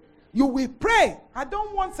 You will pray. I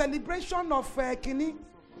don't want celebration of kini.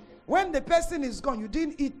 When the person is gone, you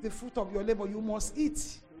didn't eat the fruit of your labor. You must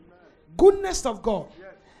eat. Goodness of God.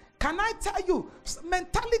 Can I tell you,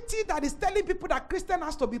 mentality that is telling people that Christian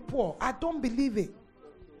has to be poor, I don't believe it.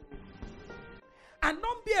 And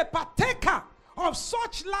don't be a partaker of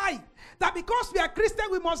such life that because we are Christian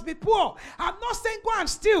we must be poor. I'm not saying go and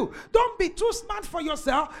steal. Don't be too smart for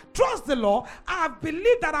yourself. Trust the Lord. I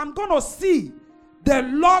believe that I'm going to see the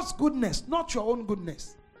Lord's goodness, not your own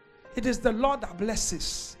goodness. It is the Lord that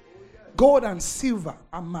blesses. Gold and silver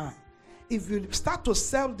are mine. If you start to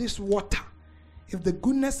sell this water, if the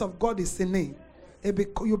goodness of God is in it,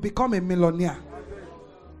 you become a millionaire.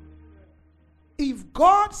 If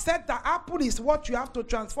God said that apple is what you have to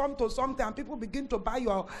transform to something and people begin to buy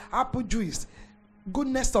your apple juice,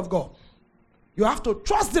 goodness of God. You have to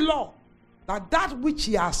trust the Lord that which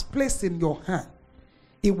He has placed in your hand,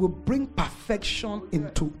 it will bring perfection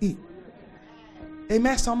into it.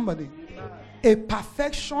 Amen, somebody. A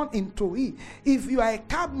perfection into it. If you are a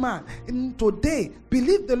cabman today,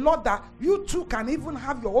 believe the Lord that you too can even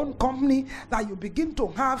have your own company, that you begin to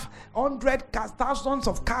have hundreds, thousands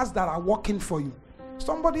of cars that are working for you.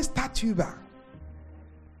 Somebody start Uber.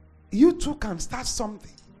 You too can start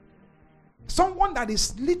something. Someone that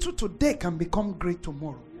is little today can become great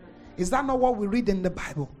tomorrow. Is that not what we read in the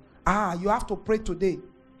Bible? You have to pray today.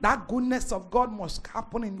 That goodness of God must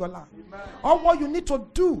happen in your life. Amen. All what you need to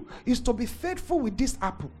do is to be faithful with this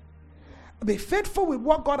apple. Be faithful with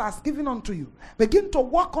what God has given unto you. Begin to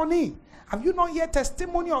work on it. Have you not heard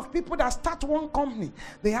testimony of people that start one company?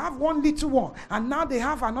 They have one little one, and now they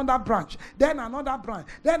have another branch, then another branch,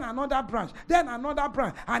 then another branch, then another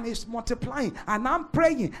branch, and it's multiplying. And I'm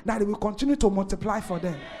praying that it will continue to multiply for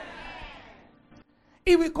them.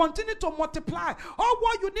 It will continue to multiply. All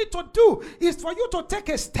what you need to do is for you to take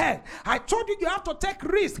a step. I told you have to take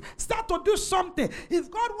risk. Start to do something. If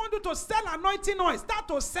God wants you to sell anointing oil, start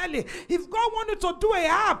to sell it. If God wants you to do a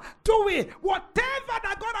herb, do it. Whatever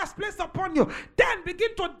that God has placed upon you, then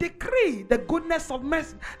begin to decree the goodness of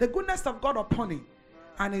mercy, the goodness of God upon it,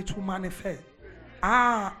 and it will manifest.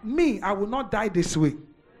 I will not die this way.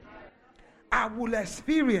 I will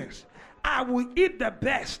experience I will eat the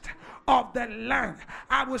best of the land.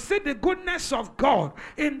 I will see the goodness of God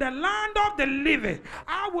in the land of the living.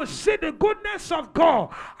 I will see the goodness of God.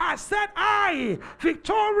 I said, I,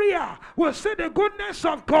 Victoria, will see the goodness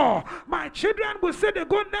of God. My children will see the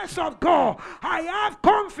goodness of God. I have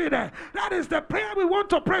confidence. That is the prayer we want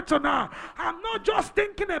to pray tonight. I'm not just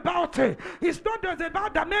thinking about it. It's not just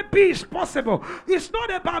about that maybe it's possible. It's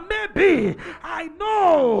not about maybe. I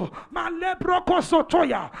know my lebroko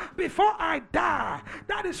sotoya. Before I die,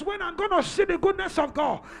 that is when I'm going to see the goodness of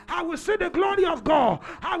God. I will see the glory of God.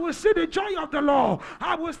 I will see the joy of the Lord.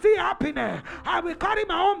 I will see happiness. I will carry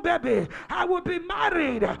my own baby. I will be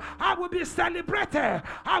married. I will be celebrated.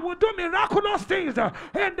 I will do miraculous things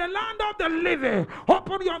in the land of the living.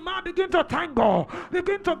 Open your mouth. Begin to thank God.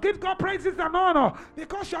 Begin to give God praises and honor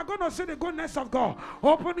because you are going to see the goodness of God.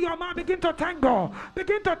 Open your mouth. Begin to thank God.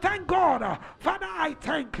 Begin to thank God. Father, I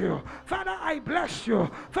thank you. Father, I bless you.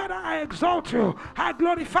 Father, I exalt you. I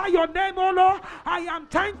glorify your name, O Lord. I am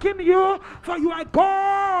thanking you for you are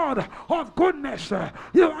God of goodness.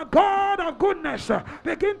 You are God of goodness.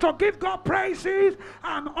 Begin to give God praises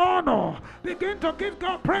and honor. Begin to give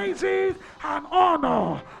God praises and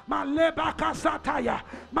honor. Maleba kasataya,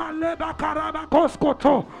 maleba karaba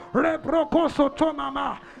koskoto, rebroko soto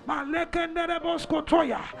mama. I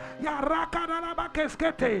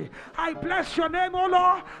bless your name, O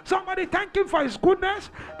Lord. Somebody thank him for his goodness.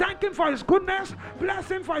 Thank him for his goodness. Bless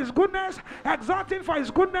him for his goodness. Exalt him for his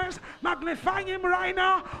goodness. Magnify him right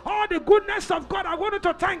now. All the goodness of God, I want you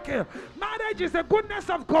to thank him. Marriage is the goodness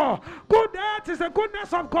of God. Good health is the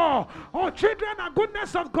goodness of God. Oh, children are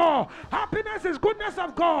goodness of God. Happiness is goodness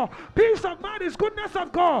of God. Peace of mind is goodness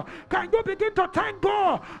of God. Can you begin to thank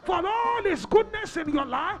God for all his goodness in your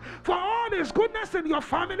life? For all his goodness in your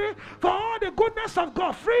family, for all the goodness of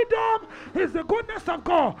God. Freedom is the goodness of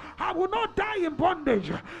God. I will not die in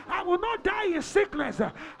bondage. I will not die in sickness.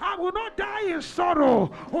 I will not die in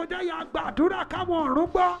sorrow.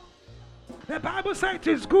 The Bible says it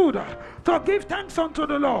is good to give thanks unto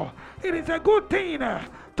the Lord. It is a good thing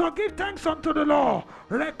to give thanks unto the Lord.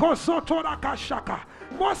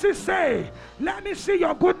 Moses say, let me see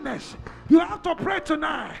your goodness. You have to pray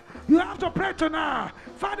tonight. You have to pray tonight.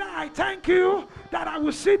 Father, I thank you that I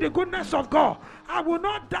will see the goodness of God. I will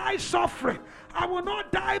not die suffering. I will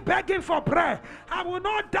not die begging for bread. I will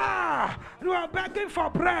not die begging for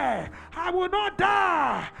bread. I will not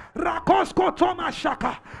die. Rakosko Toma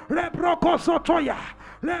Shaka. Lebrokosotoya.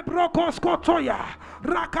 Lebrokoskotoya.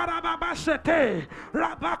 Rakarababasete.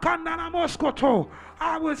 Rabakandanamoskoto.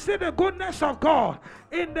 I will see the goodness of God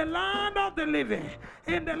in the land of the living.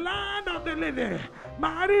 In the land of the living.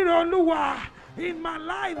 Mariroluwa. In my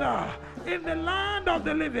life. In the land of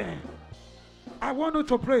the living. I want you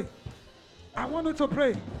to pray. I want you to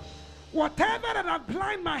pray. Whatever that have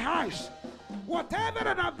blind my eyes, whatever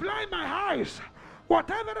that have blind my eyes,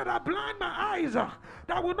 whatever that have blind my eyes,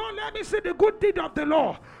 that will not let me see the good deed of the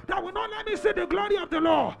Lord, that will not let me see the glory of the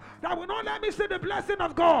Lord, that will not let me see the blessing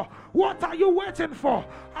of God. What are you waiting for?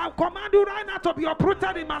 I command you right now to be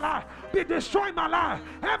uprooted in my life, be destroyed in my life.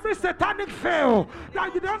 Every satanic veil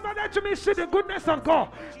that you don't let me see the goodness of God,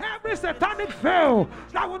 every satanic veil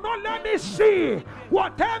that will not let me see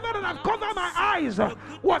whatever that have covered my eyes,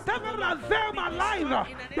 whatever that have veiled my life,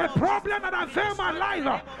 the problem that have veiled my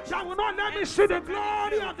life, that will not let me see the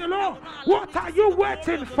glory of the Lord. What are you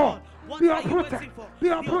waiting for? Be uprooted. Be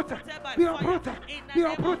uprooted. Be uprooted. Be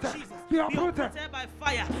uprooted. Be uprooted by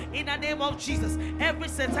fire in the name of Jesus. Every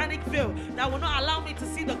satanic veil that will not allow me to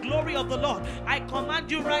see the glory of the Lord, I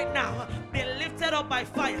command you right now, be lifted up by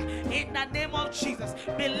fire in the name of Jesus.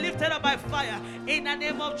 Be lifted up by fire in the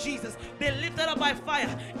name of Jesus. Be lifted up by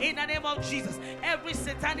fire in the name of Jesus. Every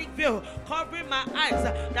satanic veil covering my eyes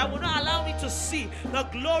that will not allow me to see the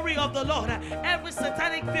glory of the Lord. Every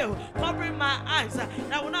satanic veil covering my eyes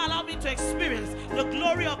that will not allow me to experience the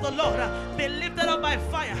glory of the Lord, be lifted up by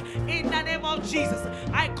fire in the name of Jesus.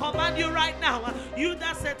 I command you right now, you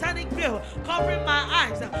that satanic veil covering my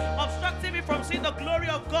eyes, obstructing me from seeing the glory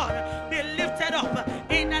of God, be lifted up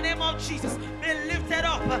in the name of Jesus. Be lifted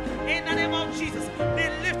up in the name of Jesus. Be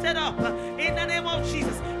lifted up in the name of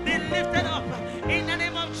Jesus. Be lifted up in the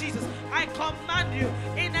name of Jesus. I command you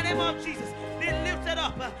in the name of Jesus. Be lifted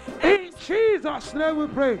up. In Jesus' name we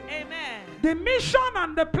pray. Amen. The mission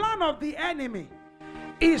and the plan of the enemy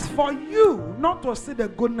is for you not to see the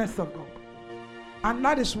goodness of God. And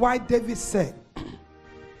that is why David said,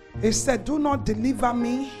 he said, do not deliver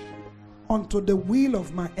me unto the will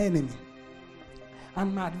of my enemy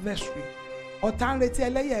and my adversary.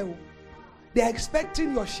 They're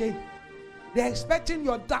expecting your shame. They're expecting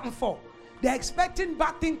your downfall. They're expecting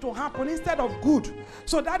bad thing to happen instead of good.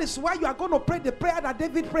 So that is why you are going to pray the prayer that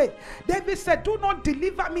David prayed. David said, do not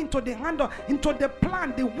deliver me into the hand of, into the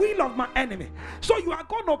plan, the will of my enemy. So you are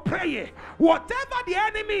going to pray it. Whatever the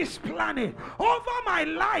enemy is planning over my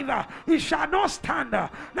life, it shall not stand.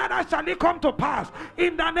 Neither shall it come to pass.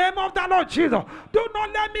 In the name of the Lord Jesus, do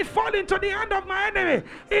not let me fall into the hand of my enemy.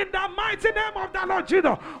 In the mighty name of the Lord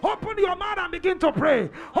Jesus, open your mouth and begin to pray.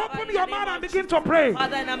 Open your mouth and begin to pray.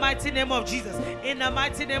 Father, in the mighty name of Jesus, in the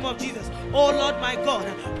mighty name of Jesus, oh Lord my God,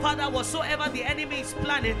 Father, whatsoever the enemy is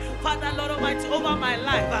planning, Father, Lord Almighty, over my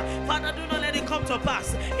life, Father, do not let it come to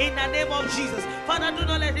pass. In the name of Jesus, Father, do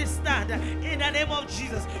not let it stand. In the name of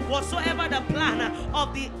Jesus, whatsoever the plan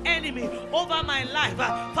of the enemy over my life,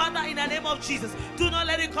 Father, in the name of Jesus, do not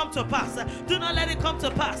let it come to pass. Do not let it come to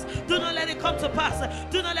pass. Do not let it come to pass.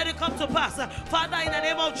 Do not let it come to pass. Father, in the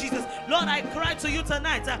name of Jesus, Lord, I cry to you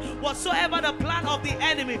tonight, whatsoever the plan of the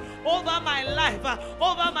enemy over my life,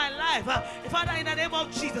 Father, in the name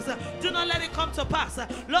of Jesus, do not let it come to pass.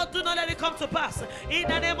 Lord, do not let it come to pass. In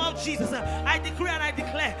the name of Jesus, I decree and I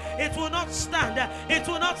declare, it will not stand. It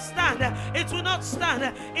will not stand. It will not stand.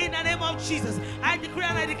 In the name of Jesus, I decree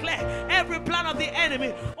and I declare, every plan of the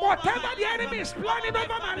enemy, whatever the enemy is planning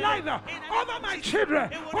over my life, over my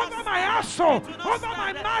children, over my household, over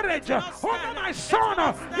my marriage, over my son,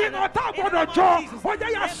 Imota Godojo,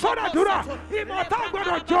 Oya Soda Dura, Imota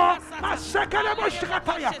Godojo, Masekelebo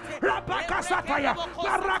Shikataya, Rabakasataya,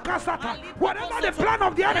 Barakasata. Whatever the plan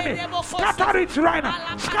of the enemy, scatter it right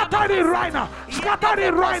now, scatter it right now, scatter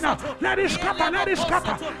it right now. Let it scatter, let it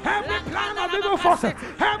scatter. Every plan of evil forces,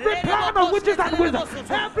 every plan of witches and wizards,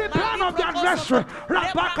 every plan of the adversary,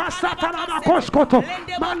 Rabakasatana Koskoto,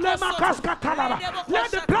 Malema Kaskatalaba.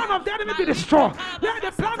 Let the plan of the enemy be destroyed. Let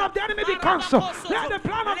the plan of the enemy be cancelled. Let the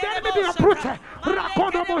plan of the enemy be uprooted.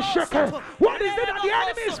 What is it that the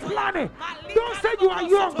enemy is planning? Don't say you are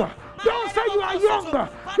younger. Don't say you are younger.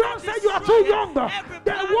 Don't say you are too younger.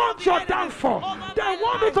 They want your downfall. They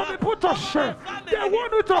want you to be put to shame. They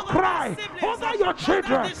want you to cry over your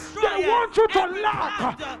children. They want you to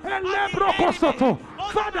lack.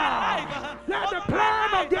 Father, let the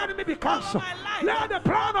plan of the enemy be cancelled. Let the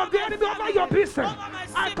plan of the enemy over your business.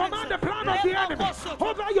 I command the plan of the enemy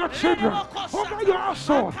over your children, over your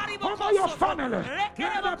household, over your family.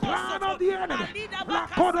 Let the plan of the enemy.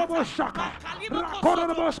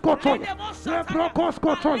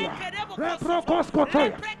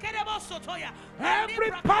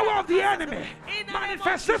 Every power of the enemy,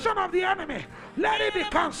 manifestation of the enemy, let it be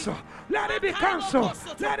cancelled. Let it be cancelled.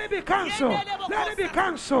 Let it be cancelled. Let it be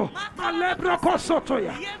cancelled.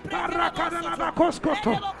 Alebrokosotoya,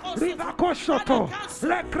 Barakadanabakoskoto, Rivakosoto,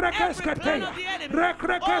 Lekrekesketeya,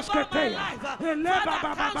 Rekrekesketeya,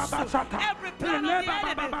 Elebabababasata,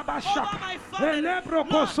 Elebabababashaka,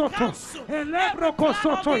 Elebrokosoto,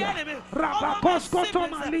 Elebrokosotoya, Rabakoskoto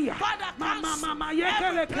Malia, Mama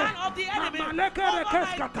Yekeleke, Mama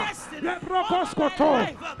Lekerekeskata, Lebrokoskoto,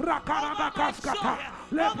 Rakarabakaskata,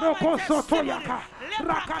 Lebrokosotoyaka,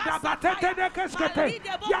 Rakadabatete Keskete,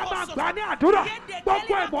 Yabagani Adura,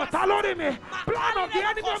 Bokwe Botalorime, plan of the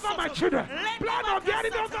enemy over my children, plan of the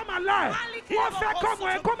enemy over my life. Warfare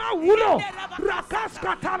come Wulo,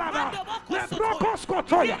 Rakaskatalaba,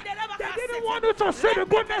 Lebrokoskotoya. They didn't want you to see the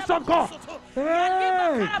goodness of God.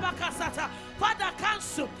 Hey. Father,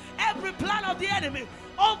 cancel every plan of the enemy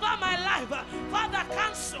over my life. Father,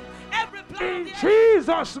 cancel every plan of the enemy. In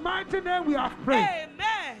Jesus' mighty name we have prayed.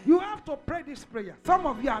 Amen. You have to pray this prayer. Some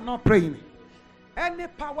of you are not praying. Any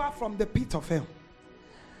power from the pit of hell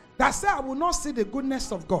that say I will not see the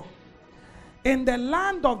goodness of God in the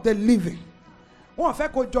land of the living.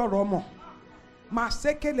 Whatever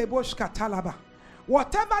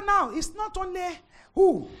now, it's not only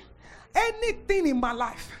who, anything in my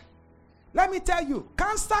life. Let me tell you,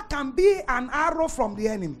 cancer can be an arrow from the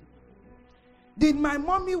enemy. Did my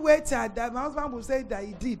mommy wait that my husband would say that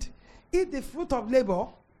he did? Eat the fruit of labor,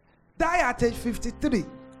 die at age 53.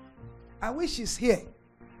 I wish he's here.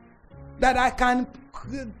 That I can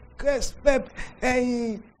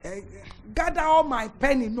gather all my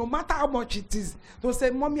penny, no matter how much it is, to say,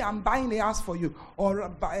 Mommy, I'm buying a house for you, or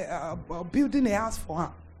building a house for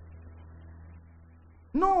her.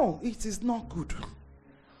 No, it is not good.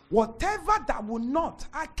 Whatever that will not,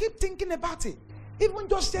 I keep thinking about it. Even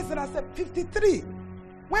just yesterday, I said 53.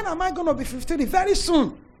 When am I going to be 53? Very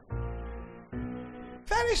soon.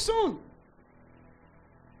 Very soon.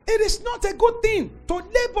 It is not a good thing to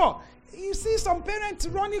labor. You see some parents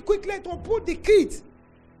running quickly to put the kids.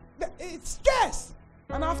 It's stress.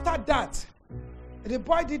 And after that, the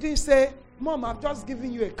boy didn't say, Mom, I've just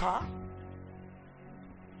given you a car.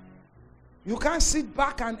 You can't sit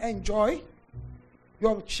back and enjoy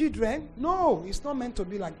your children. No, it's not meant to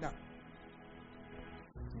be like that.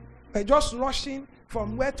 We're just rushing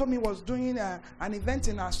from where Tommy was doing an event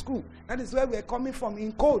in our school. That is where we're coming from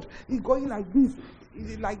in code. He's going like this,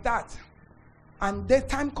 like that. And the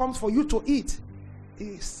time comes for you to eat.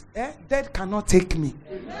 Death cannot take me.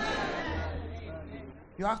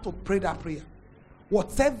 You have to pray that prayer.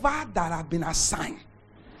 Whatever that have been assigned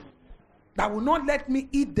that will not let me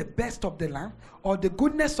eat the best of the land or the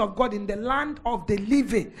goodness of God in the land of the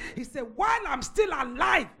living. He said, while I'm still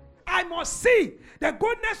alive, I must see the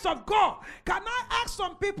goodness of God. Can I ask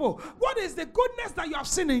some people, what is the goodness that you have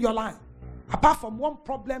seen in your life? Apart from one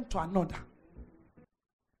problem to another.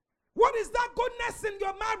 What is that goodness in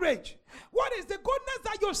your marriage? What is the goodness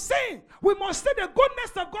that you've seen? We must see the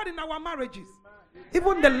goodness of God in our marriages.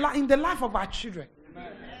 Even in the life of our children.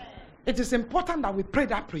 It is important that we pray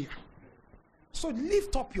that prayer. So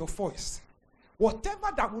lift up your voice. Whatever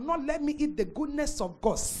that will not let me eat the goodness of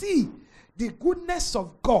God, see the goodness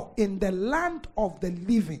of God in the land of the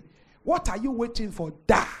living. What are you waiting for?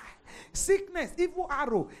 Die. Sickness, evil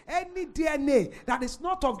arrow, any DNA that is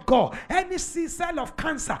not of God, any cell of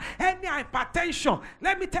cancer, any hypertension.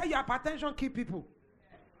 Let me tell you, hypertension kills people.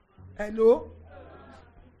 Hello?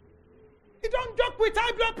 You don't joke with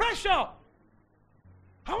high blood pressure.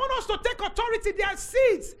 I want us to take authority. They are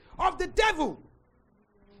seeds of the devil.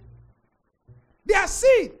 They are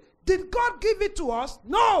seed. Did God give it to us?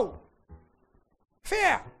 No.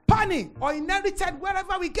 Fear, panic, or inherited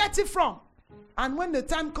wherever we get it from. And when the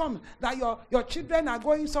time comes that your children are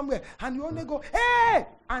going somewhere and you only go, hey!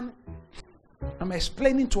 And I'm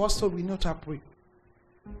explaining to us so we know to pray.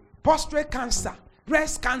 Prostate cancer,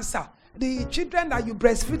 breast cancer. The children that you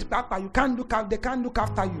breastfeed, Papa, they can't look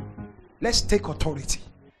after you. Let's take authority.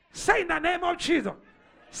 Say in the name of Jesus.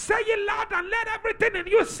 Say it loud and let everything in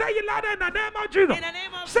you say it loud in the name of Jesus. In the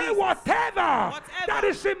name of say Jesus. Whatever that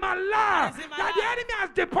is in my life that the enemy has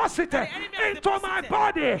deposited into my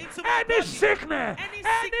body, any sickness,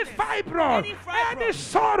 any fibroid, any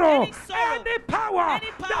sorrow, any power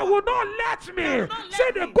that will not let me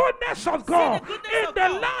see the goodness of God in the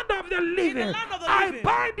land of the living. I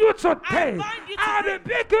bind you today. I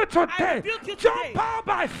rebuke you today. Jump out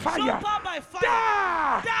by fire.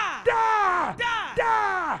 Die. Die.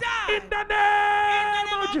 Die. In the name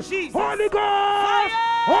of Jesus. Holy Ghost.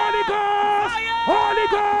 Holy Ghost. Holy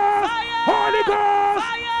Ghost. Holy Ghost.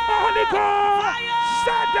 Holy Ghost.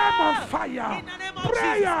 Set them on fire.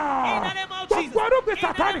 Prayer. It be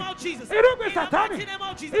satanic. It be satanic.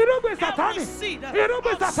 It be satanic. It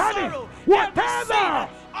be satanic. Whatever.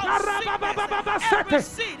 Yarababa sete.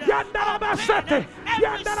 Yandaraba sete.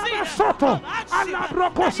 Yandaraba soto.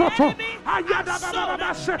 Alabroko soto.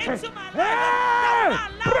 Ayadababa sete. Hey,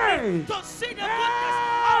 pray.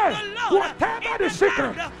 Hey, whatever the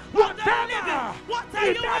sickness, whatever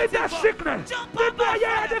inherited sickness, people are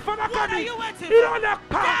here for the coming. You don't let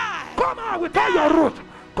power. Come out with all your root.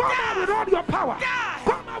 Come out with all your power.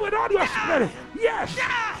 Come out with all your spirit. Yes.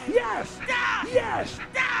 Yes. Yes.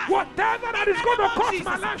 Whatever that is going to cut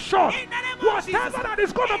my life short. Whatever that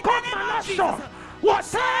is going to cut my life short.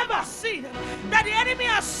 Whatever seed that the enemy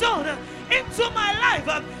has sown into my life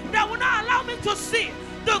that will not allow me to see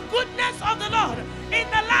the goodness of the Lord in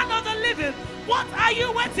the land of the living. What are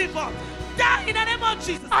you waiting for? Die in the name of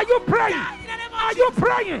Jesus. Are you praying? Are you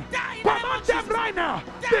praying? Command them right now.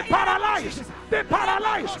 Be paralyzed. Be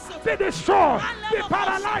paralyzed. Be destroyed. Be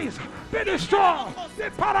paralyzed. Be destroyed. Be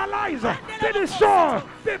paralyzed. Be destroyed.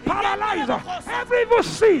 Be paralyzed. Every evil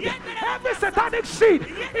seed, every satanic seed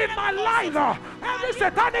in my life, every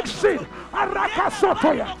satanic seed,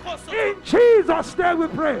 in Jesus' name we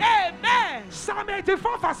pray. Amen. Psalm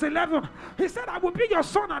 84 verse 11. He said, I will be your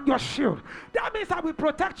son and your shield. That means I will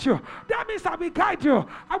protect you. That means I will guide you.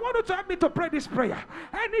 I want you to help me to pray this prayer.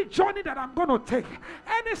 Any journey that I'm going to take,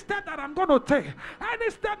 any step that I'm going to take, any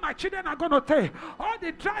step my children are going to take, all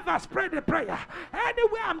the drivers pray the prayer.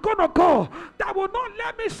 Anywhere I'm going to go, that will not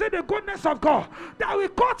let me see the goodness of God, that will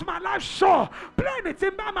cut my life short. Plane it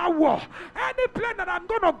in my war. Any plane that I'm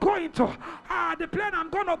going to go into, the plane I'm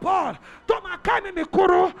going to board,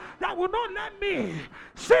 that will not let me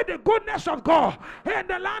see the goodness of God in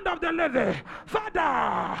the land of the living. Father,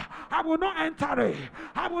 I will not enter it.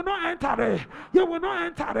 I will not enter it. You will not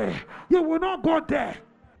enter it. You will not go there.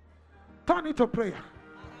 Turn it to prayer.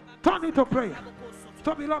 Turn it to prayer.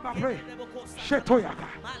 To be Lord, I pray. Shetoyaka.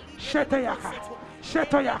 Shetoyaka.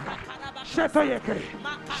 Shetoyaka. Shetoyake.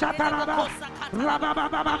 Shataraba.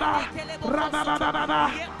 Rabababa.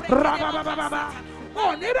 Rabababa. Rabababa.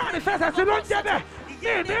 Oh, Nira, the first as you don't get there.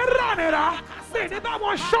 Nira.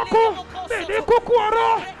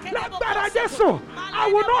 I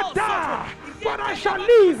will not die, but I shall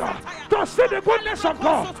live to see the goodness of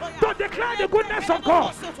God, to declare the goodness of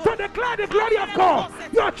God, to declare the glory of God.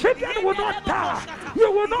 Your children will not die.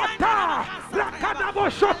 You will not die.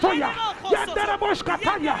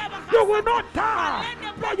 You will not die,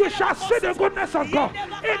 but you shall see the goodness of God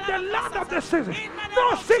in the land of the season.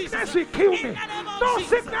 No sickness will kill me. No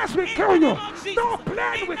sickness will kill you. No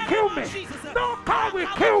plague will kill me. No car will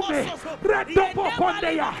kill me.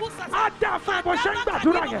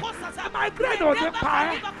 My great on the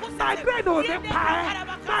pie. My great on the pie.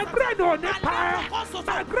 My great on the pie.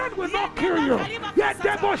 My great will not kill you. Yet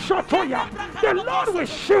devil shotoya. The Lord will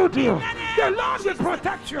shield you. The Lord will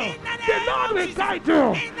protect you. The Lord will guide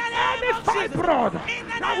you. Any fibroid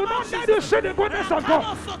that will not let you see the goodness of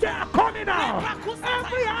God, they are coming out.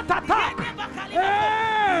 Every heart attack.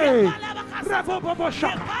 Hey!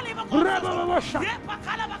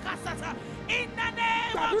 In the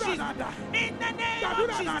name of Jesus. In the name of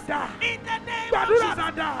Jesus. In the name of Jesus.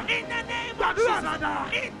 In the name of Jesus.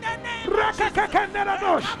 In the name of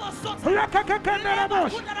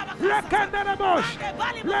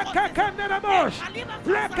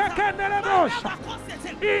Jesus.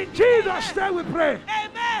 In Jesus' name we pray.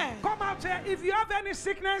 Amen. Come out here. If you have any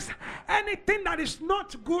sickness, anything that is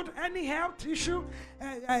not good, any health issue,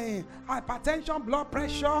 hypertension, blood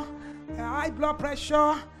pressure, high blood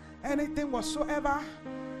pressure, anything whatsoever,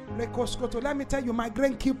 let me tell you,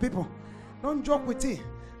 migraine kill people. Don't joke with it.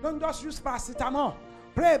 Don't just use paracetamol.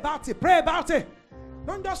 Pray about it. Pray about it.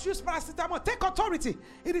 Don't just use paracetamol. Take authority.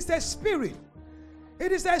 It is a spirit.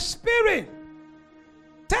 It is a spirit.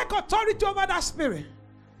 Take authority over that spirit.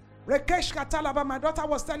 Rekesh Katalaba, my daughter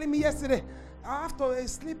was telling me yesterday, I have to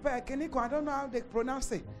sleep Keniko. I don't know how they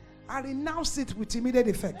pronounce it. I renounce it with immediate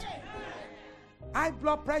effect. High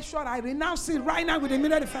blood pressure, I renounce it right now with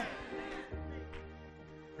immediate effect.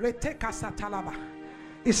 Reteka Satalaba.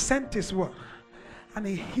 He sent his word and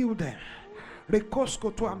he healed them.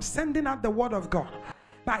 Rekoskoto, I'm sending out the word of God.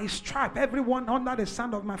 By his stripe, everyone under the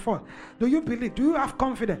sound of my voice. Do you believe? Do you have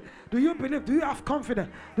confidence? Do you believe? Do you have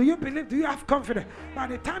confidence? Do you believe? Do you have confidence? By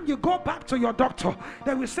the time you go back to your doctor,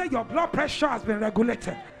 they will say your blood pressure has been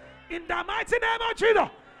regulated. In the mighty name of Jesus,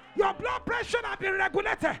 your blood pressure has been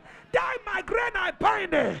regulated. That migraine, I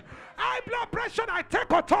bind it. High blood pressure, I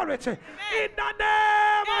take authority. In the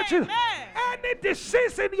name of Jesus. Any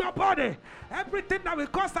disease in your body, everything that will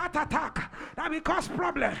cause heart attack, that will cause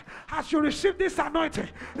problem, as you receive this anointing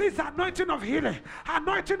of healing,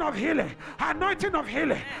 anointing of healing, anointing of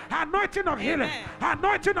healing, anointing of healing,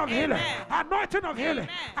 anointing of healing, anointing of healing,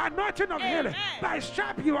 anointing of healing. By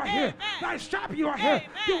stripe you are here. By stripe you are here.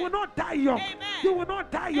 You will not die young. You will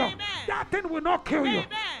not die young. That thing will not kill you.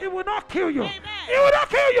 It will not kill you. It will not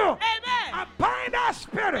kill you. I bind that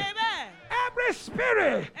spirit. Every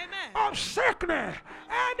spirit of sickness,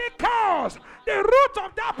 any cause, the root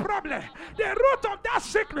of that problem, the root of that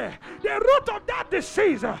sickness, the root of that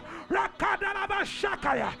disease,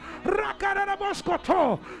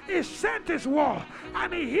 he sent his word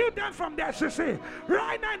and he healed them from their disease.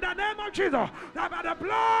 Right now in the name of Jesus, that by the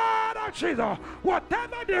blood of Jesus,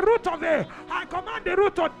 whatever the root of it, I command the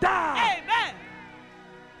root to die. Amen.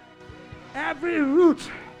 Every root,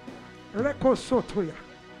 rekosotoya.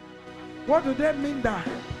 What do they mean that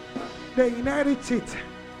they inherit it?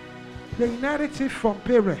 They inherit it from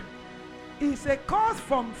parents. It's a cause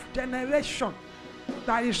from generation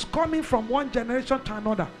that is coming from one generation to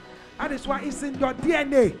another. That is why it's in your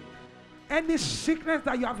DNA. Any sickness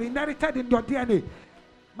that you have inherited in your DNA,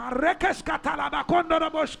 Marekes katalaba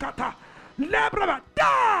kondorobosh kata. Lebraba,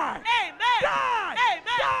 die! Amen. Die! Amen.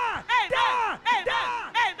 Die! Amen. Die! Amen.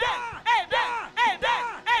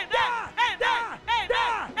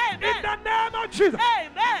 In the name of Jesus.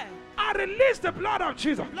 Amen. I release the blood of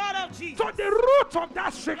Jesus. Blood of Jesus. To the root of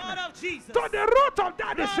that sickness. Blood of Jesus. To the root of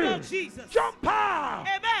that Blood disease. of Jesus. Jump out.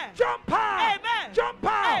 Amen. Jump out. Amen. Jump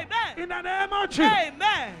out. Amen. In the name of Jesus.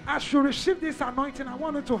 Amen. As you receive this anointing, I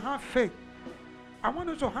want you to have faith. I want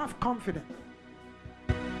you to have confidence.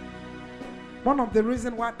 One of the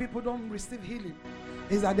reasons why people don't receive healing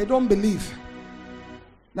is that they don't believe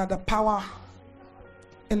that the power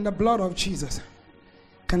in the blood of Jesus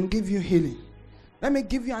can give you healing. Let me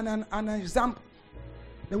give you an example.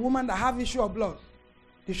 The woman that have issue of blood,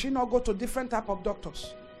 did she not go to different type of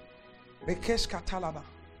doctors? Rekesh Katalaba.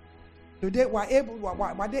 Were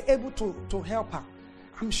they able to help her?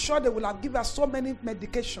 I'm sure they will have given her so many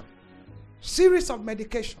medication, series of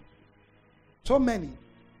medication, so many.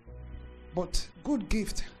 But good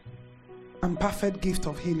gift and perfect gift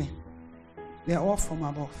of healing, they are all from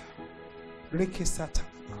above. Rekesata.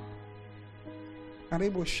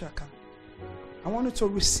 Marebo Shaka. I want you to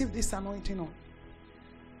receive this anointing on.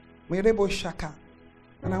 Marebo Shaka.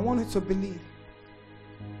 And I want you to believe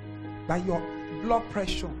that your blood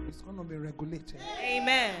pressure is going to be regulated.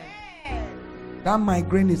 Amen. That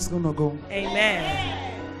migraine is going to go.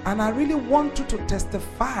 Amen. And I really want you to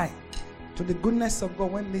testify to the goodness of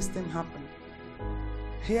God when this thing happens.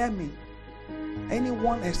 Hear me.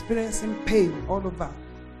 Anyone experiencing pain all over,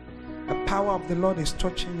 the power of the Lord is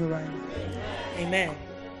touching you right now. Amen.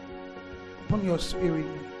 Open your spirit.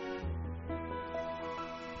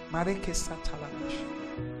 Mareke Satalamash.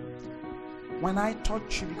 When I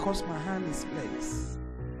touch you, because my hand is blessed,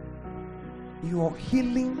 your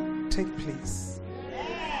healing take place.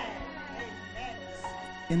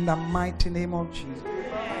 In the mighty name of Jesus.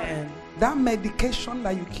 Amen. That medication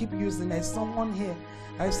that you keep using, there's someone here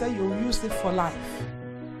that say you use it for life.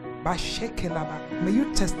 May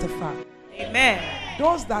you testify. Amen.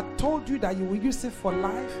 Those that told you that you will use it for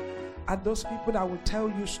life are those people that will tell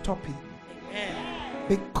you stop it. Amen.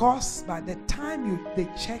 Because by the time they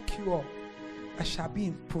check you up, there shall be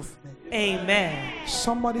improvement. Amen.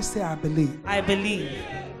 Somebody say, I believe. I believe.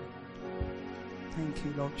 Thank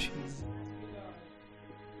you, Lord Jesus.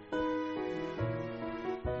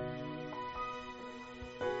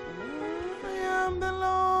 I am the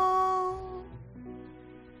Lord,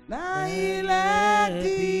 I led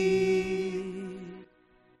thee.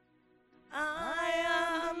 I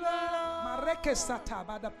am the Lord, Mareke Sata,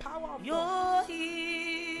 by the power of God. your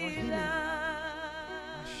healer.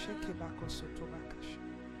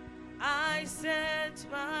 I sent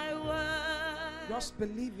my word, Just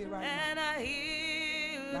believe it right and now. I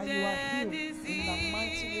healed That you are healed their in disease. the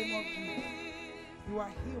mighty name of Jesus. You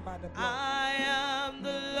are healed by the blood. I am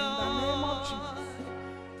the Lord,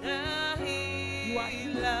 You are healed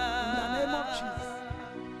in the name of Jesus.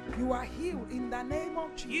 You are healed in the name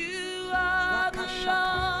of Jesus. You are the Lord,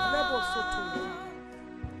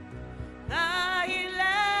 I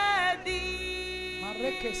led thee.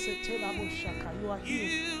 Mareke Setela Boshaka. You are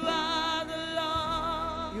healed. You are the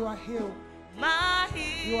Lord, You are healed. my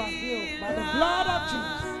healer. You are healed by the blood of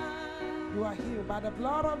Jesus. You are healed by the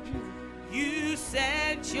blood of Jesus. You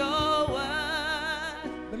sent your word.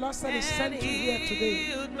 The Lord said He sent you here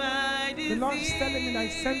today. The Lord is telling me that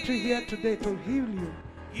He sent you here today to heal you.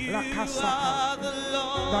 You Rakasaka. are the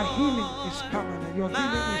Lord, The healing is permanent. Your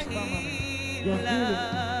healing is permanent. Your healing,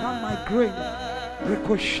 not migraine.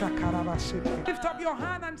 Rikoshakarabasete. Lift up your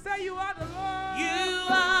hand and say, You are the Lord. You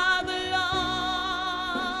are the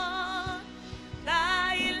Lord,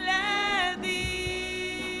 I led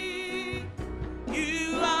thee.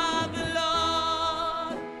 You are the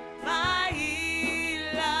Lord, my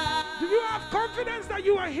healer. Do you have confidence that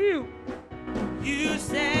you are healed? You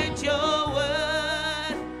sent your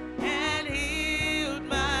word and healed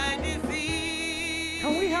my disease.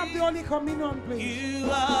 Can we have the Holy Communion, please? You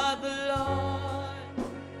are the Lord,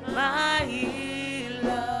 my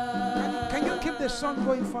healer. Can you keep the song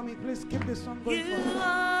going for me, please? Keep the song going for You me.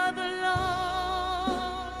 are the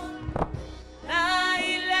Lord,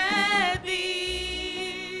 I led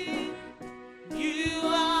thee. You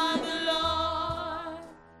are the Lord,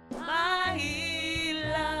 my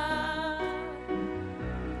healer.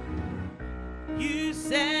 You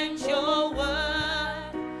sent your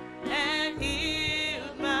word and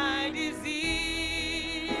healed my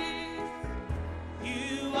disease.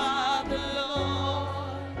 You are the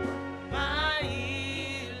Lord, my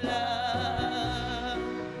healer.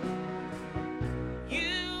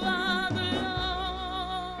 You are the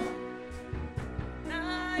Lord,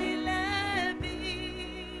 I led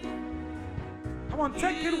thee. Come on,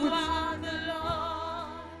 take it You with. are the Lord.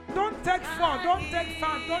 Don't take 4, don't take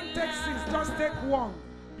 5, don't take 6, just take 1,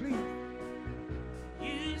 please.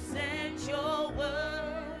 You sent your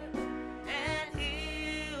word and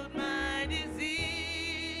healed my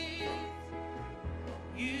disease.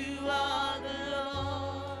 You are the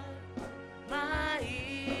Lord, my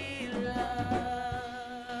healer.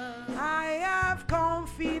 I have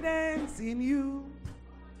confidence in you,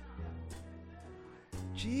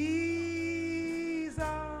 Jesus.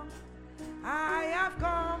 I have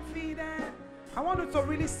confidence. I want you to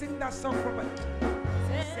really sing that song properly.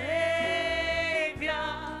 Savior,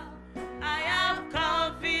 I have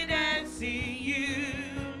confidence in you.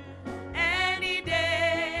 Any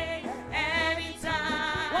day, any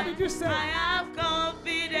time. What did you say? I have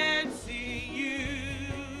confidence in you,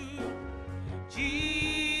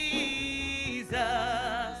 Jesus.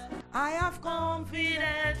 I have confidence.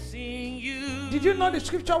 Confidence in you. Did you know the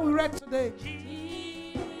scripture we read today?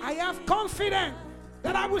 I have confidence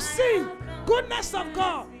that I will see goodness of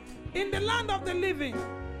God in the land of the living.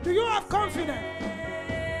 Do you have confidence?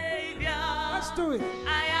 Savior, Let's Let's do it.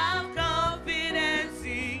 I have confidence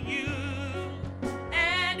in you.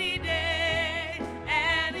 Any day,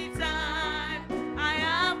 anytime, I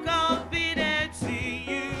have confidence in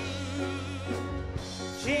you.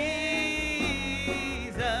 Jesus.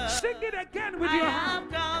 Sing it again with I your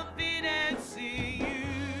hand. have confidence in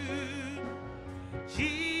you.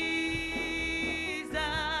 Jesus,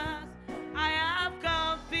 I have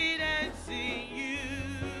confidence in you.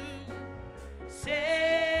 Savior,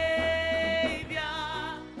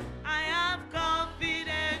 I have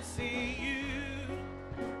confidence in you.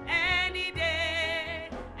 Any day,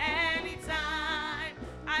 anytime,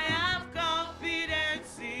 I have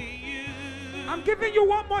confidence in you. I'm giving you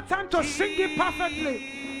one more time to sing it perfectly.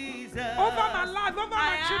 Jesus, Over my life, over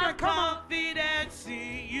my children, come on. confidence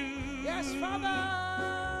in you. Yes,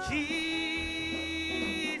 Father.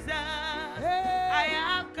 Jesus, Hey. I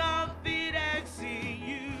have confidence in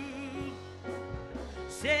you.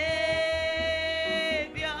 Savior,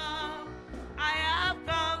 I have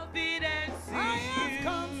confidence in you.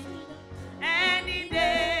 Any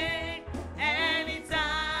day,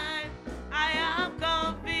 anytime, I have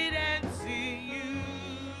confidence in you.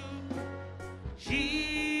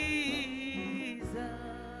 Jesus.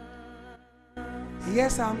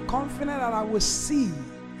 Yes, I'm confident that I will see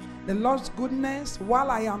the Lord's goodness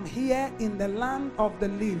while I am here in the land of the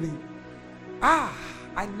living.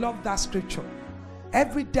 I love that scripture.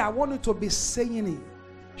 Every day I want you to be saying it.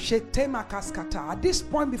 Shetema kaskata. At this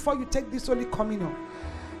point, before you take this Holy Communion,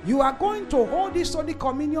 you are going to hold this Holy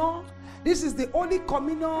Communion. This is the Holy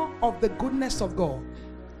Communion of the goodness of God.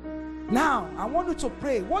 Now, I want you to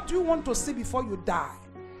pray. What do you want to see before you die?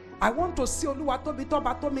 I want to see Oluwatobi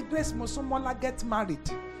Tobatomi Grace Mosomola get married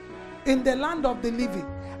in the land of the living.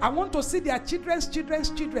 I want to see their children's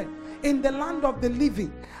children in the land of the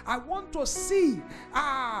living. I want to see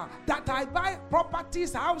that I buy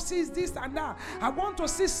properties, houses, this and that. I want to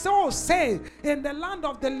see souls saved in the land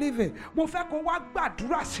of the living. I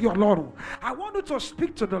want you to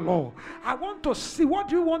speak to the Lord. I want to see. What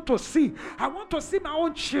do you want to see? I want to see my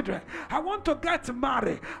own children. I want to get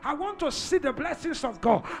married. I want to see the blessings of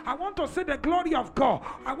God. I want to see the glory of God.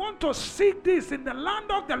 I want to see this in the land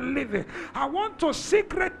of the living. I want to see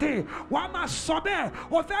great things. Wama sobe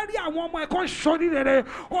oferi awon mo e kon sori rere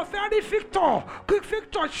oferi Victor quick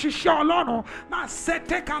Victor sise Ọlọ́run ma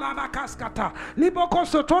sete karabakaskata liboko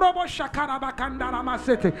sotorobo shakarabakandara ma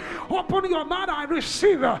sete. Open your mouth and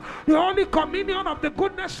receive the Holy Communion of the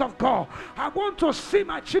goodness of God. I want to see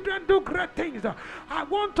my children do great things. I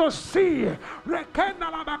want to see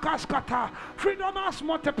freedom has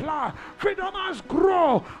multiply, freedom has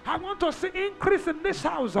grow. I want to see increase in this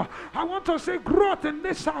house. I want to see growth in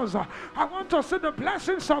this house. I want to see the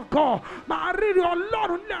blessings of God. Mari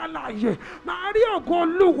Ọlọ́run ní àlàyé, mari ògo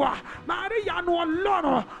Olúwa, mari ìyanu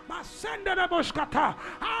Ọlọ́run, ma sende de boskata.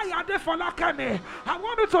 Ayade Fọlákẹ́mi. I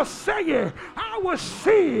want you to say it. I will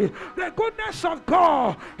see the goodness of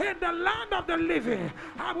God in the land of the living.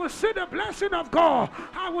 I will see the blessing of God.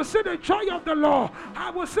 I will see the joy of the Lord.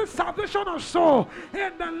 I will see salvation of soul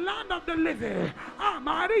in the land of the living.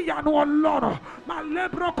 Mari ìyanu Ọlọ́run, ma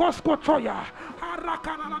lebro koskotoya.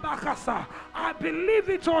 I believe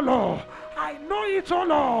it, oh Lord. I know it, oh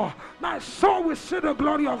Lord. My soul will see the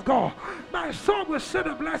glory of God. My soul will see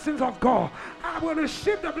the blessings of God. I will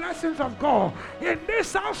receive the blessings of God in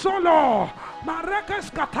this house, oh Lord.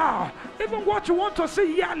 Even what you want to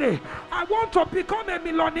see yearly, I want to become a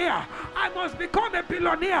millionaire. I must become a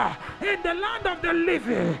billionaire in the land of the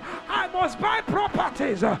living. I must buy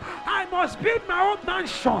properties. I must build my own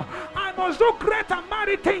mansion. I must do great and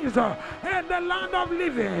mighty things in the land of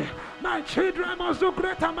living. My children must do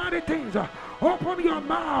great and mighty things. Open your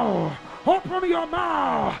mouth. Open your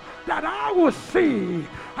mouth. That I will see.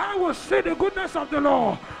 I will see the goodness of the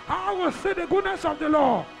Lord. I will see the goodness of the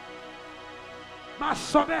Lord.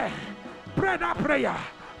 Masobe. Pray that prayer.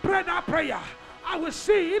 Pray that prayer. I will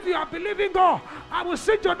see if you are believing God. I will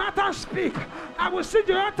see Jonathan speak. I will see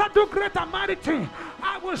Jonathan do great and mighty things.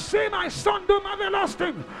 I will see my son do marvelous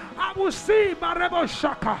things. I will see Marebo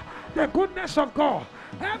Shaka, the goodness of God.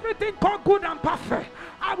 Everything called good and perfect,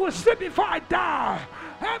 I will see before I die.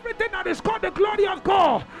 Everything that is called the glory of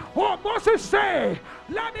God. Oh, Moses said,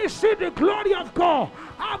 let me see the glory of God.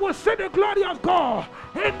 I will see the glory of God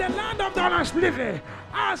in the land of the honest living.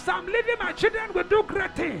 As I'm living, my children will do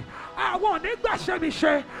great things. I want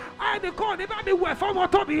to I declare never be where for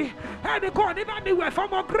what to be. ẹnìkan ní bá mi wẹ̀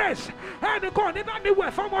fọ́mọ Grace, ẹnìkan ní bá mi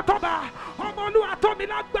wẹ̀ fọ́mọ Tọ́ba, ọmọ Olúwa tó mi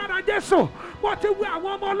lágbára Jésù. Mo ti wẹ̀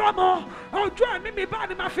àwọn ọmọ ọlọ́mọ, ojú ẹ̀mí mi bá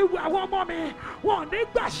ní máa fi wẹ̀ àwọn ọmọ mi. Wọ́n ní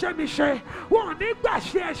gbà ṣe mi ṣe, wọ́n ní gbà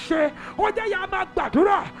ṣe ẹ ṣe. Ó jẹ́ yà máa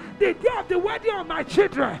gbàdúrà. The day of the wedding of my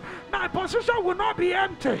children, my position will not be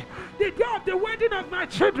empty. The day of the wedding of my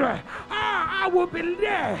children, I will be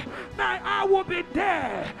there. I will be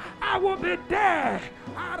there. I will be there.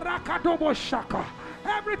 Arakadobo shaka.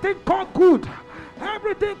 Everything called good,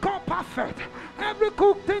 everything called perfect,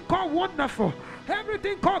 everything called wonderful,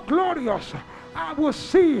 everything called glorious, I will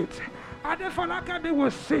see it. And if I will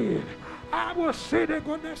see it, I will see the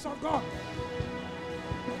goodness of God.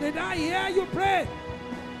 Did I hear you pray?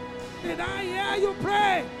 Did I hear you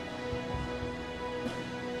pray?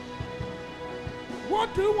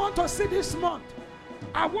 What do you want to see this month?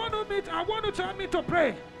 I want you to help me to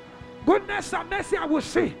pray. Goodness and mercy I will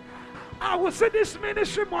see. I will see this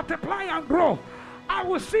ministry multiply and grow. I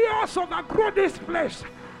will see us outgrow this place.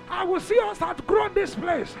 I will see us outgrow this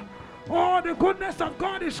place. Oh, the goodness of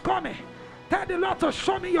God is coming. Tell the Lord to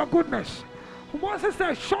show me your goodness. Moses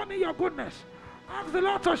said, show me your goodness. Ask the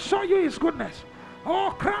Lord to show you his goodness.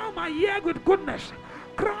 Oh, crown my year with goodness.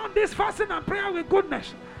 Crown this fasting and prayer with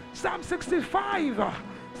goodness. Psalm 65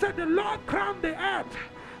 said, the Lord crowned the earth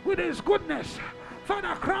with his goodness.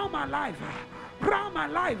 Father, crown my life. Crown my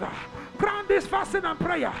life. Crown this fasting and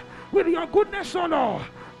prayer with your goodness, O Lord.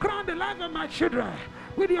 Crown the life of my children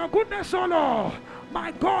with your goodness, O Lord.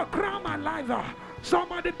 My God, crown my life.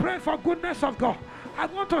 Somebody pray for goodness of God. I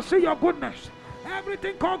want to see your goodness.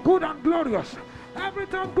 Everything called good and glorious.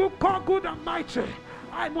 Everything good called good and mighty.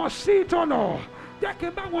 I must see it, O Lord.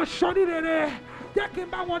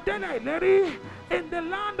 In the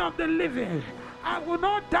land of the living, I will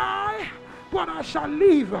not die, but I shall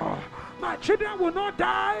live. My children will not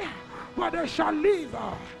die, but they shall live.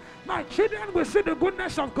 My children will see the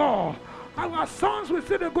goodness of God. Our sons will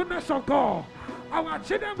see the goodness of God. Our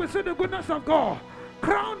children will see the goodness of God.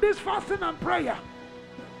 Crown this fasting and prayer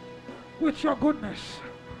with your goodness,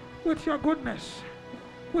 with your goodness,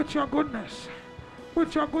 with your goodness,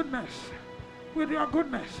 with your goodness, with your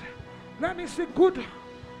goodness. Let me see good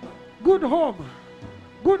home,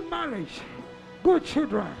 good marriage, good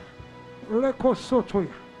children. Reko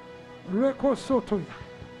sotoya, reko sotoya,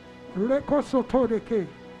 reko sotoreke,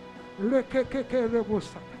 rekeke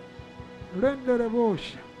rebosa, rende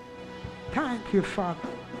rebosha. Thank you, Father.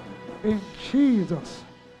 In Jesus'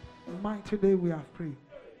 mighty name we have prayed.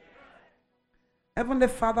 Heavenly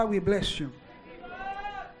Father, we bless you.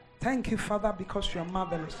 Thank you, Father, because you are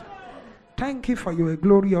marvelous. Thank you for your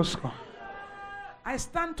glorious God. I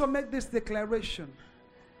stand to make this declaration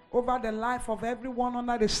over the life of everyone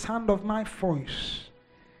under the sound of my voice.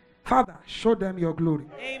 Father, show them your glory.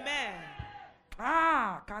 Amen.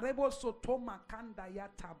 Karebo Sotoma Kanda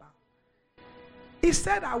Yataba. He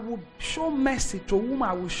said, I will show mercy to whom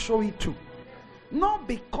I will show it to. Not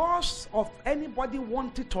because of anybody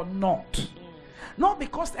want it or not. Not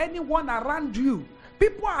because anyone around you.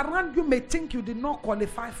 People around you may think you did not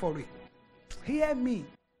qualify for it. Hear me.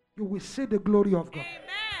 You will see the glory of God.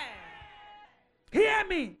 Amen. Hear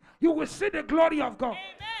me. You will see the glory of God.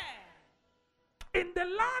 Amen. In the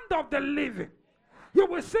land of the living, you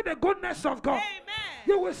will see the goodness of God. Amen.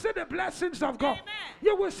 You will see the blessings of God. Amen.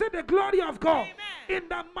 You will see the glory of God. Amen. In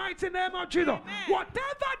the mighty name of Jesus. Amen.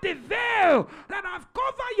 Whatever the veil that have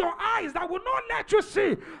covered your eyes that will not let you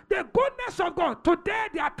see the goodness of God, today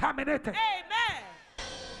they are terminated. Amen.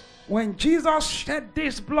 When Jesus shed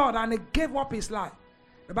this blood and he gave up his life,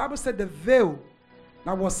 the Bible said the veil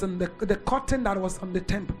that was in the curtain that was on the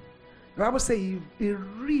temple, the Bible said he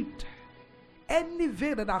ripped any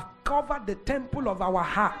veil that have covered the temple of our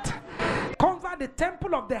heart, cover the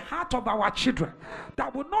temple of the heart of our children,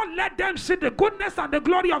 that will not let them see the goodness and the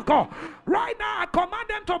glory of God. Right now, I command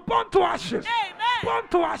them to burn to ashes. Amen. Burn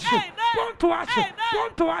to ashes. Amen. Burn to ashes. Amen.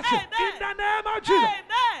 Burn to ashes. Amen. In the name of Jesus.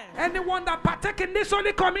 Amen. Anyone that partake in this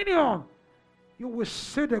Holy Communion, you will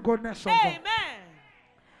see the goodness of God. Amen.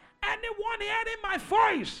 Anyone hearing my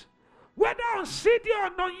voice, whether on CD or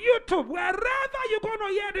on YouTube, wherever you're going to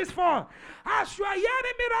hear this from, as you are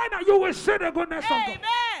hearing me right now, you will see the goodness of God.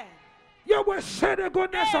 Amen. You will see the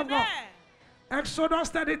goodness of God. Amen. Exodus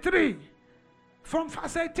 33, from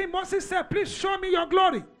verse 18, Moses said, please show me your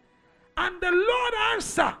glory. And the Lord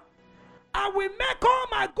answered, I will make all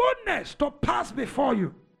my goodness to pass before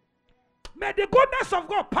you. May the goodness of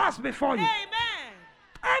God pass before you. Amen.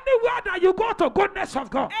 Anywhere that you go to, goodness of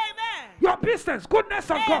God. Amen. Your business, goodness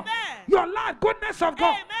of God. Amen. Your life, goodness of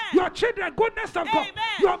God. Amen. Your children, goodness of God. Amen.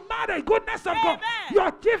 Your marriage, goodness of God. Amen.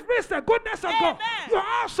 Your chief priest, goodness of God. Amen. Your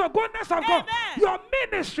house, goodness of God. Amen. Your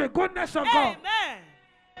ministry, goodness of God. Amen.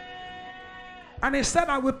 And he said,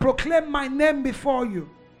 I will proclaim my name before you.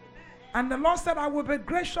 And the Lord said, I will be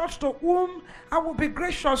gracious to whom I will be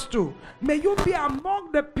gracious to. May you be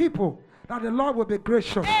among the people that the Lord will be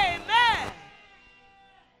gracious. Amen.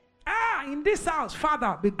 In this house,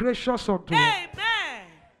 Father, be gracious unto us.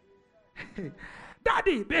 Amen.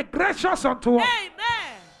 Daddy, be gracious unto us.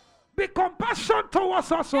 Amen. Be compassionate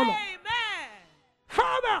towards us, O Lord. Amen.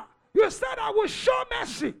 Father, you said I will show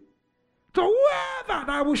mercy to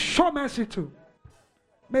whoever I will show mercy to.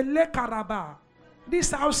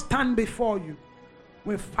 This house stand before you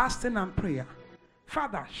with fasting and prayer.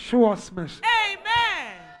 Father, show us mercy.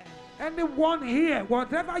 Amen. Anyone here,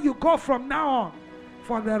 whatever you go from now on,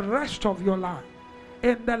 for the rest of your life,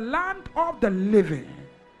 in the land of the living,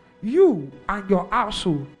 you and your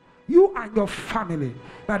household, you and your family,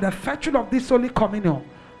 by the virtue of this Holy Communion,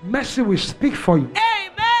 mercy will speak for you.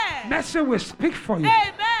 Amen. Mercy will speak for you.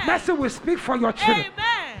 Amen. Mercy will speak for your children.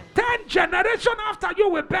 Amen. 10 generations after you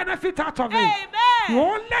will benefit out of it. Amen. The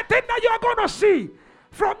only thing that you're going to see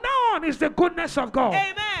from now on is the goodness of God.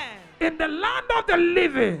 Amen. In the land of the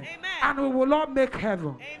living. Amen. And we will all make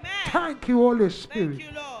heaven. Amen. Thank you, Holy Spirit. Thank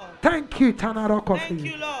you, Lord. Thank you, eternal rock of Thank ages.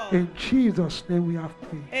 you, Lord. In Jesus' name we have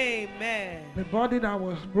prayed. Amen. The body that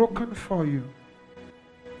was broken for you,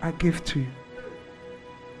 I give to you.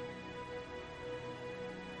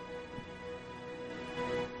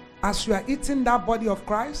 As you are eating that body of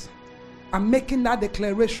Christ and making that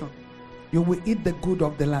declaration, you will eat the good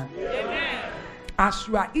of the land. Amen. As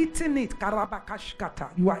you are eating it, karabakashkata,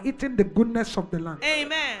 you are eating the goodness of the land.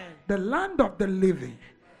 Amen. The land of the living.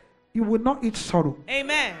 You will not eat sorrow.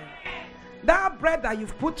 Amen. That bread that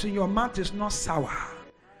you've put in your mouth is not sour.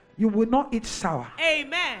 You will not eat sour.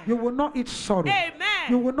 Amen. You will not eat sorrow. Amen.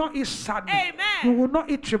 You will not eat sadness. Amen. You will not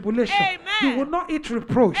eat tribulation. Amen. You will not eat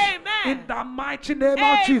reproach. Amen. In the mighty name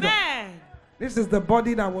of Jesus. Amen. This is the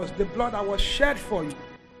body that was, the blood that was shed for you.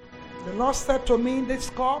 The Lord said to me, this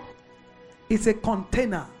cup is a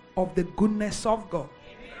container of the goodness of God,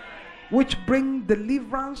 which bring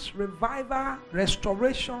deliverance, revival,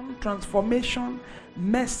 restoration, transformation,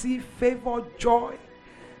 mercy, favor, joy,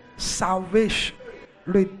 salvation,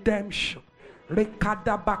 redemption. This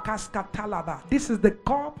is the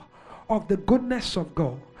cup of the goodness of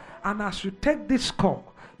God. And as you take this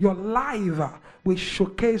cup, your life will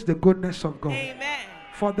showcase the goodness of God. Amen.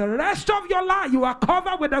 For the rest of your life, you are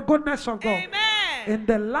covered with the goodness of God. Amen. In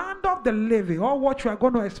the land of the living, all what you are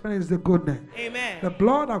going to experience is the goodness. Amen. The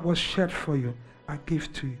blood that was shed for you, I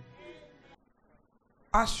give to you.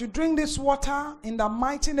 As you drink this water in the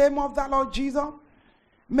mighty name of the Lord Jesus,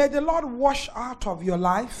 may the Lord wash out of your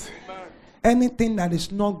life anything that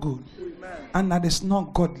is not good and that is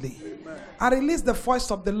not godly. I release the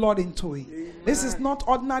voice of the Lord into it. This is not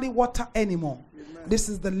ordinary water anymore. This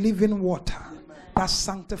is the living water that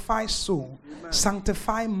sanctifies soul,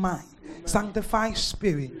 sanctifies mind, sanctifies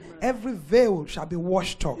spirit. Every veil shall be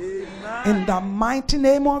washed off. In the mighty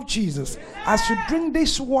name of Jesus. As you drink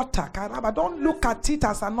this water, Karaba, don't look at it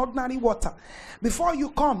as an ordinary water. Before you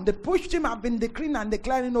come, the push team have been decreeing and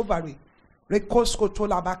declaring over it.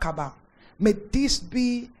 May this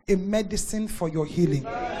be a medicine for your healing.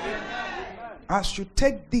 As you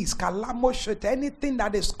take this, anything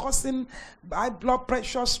that is causing high blood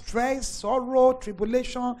pressure, stress, sorrow,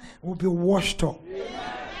 tribulation will be washed off.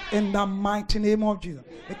 In the mighty name of Jesus.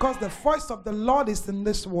 Because the voice of the Lord is in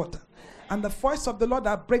this water. And the voice of the Lord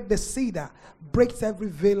that breaks the cedar breaks every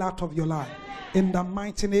veil out of your life. In the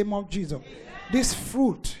mighty name of Jesus. This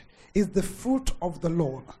fruit is the fruit of the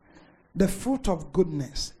Lord. The fruit of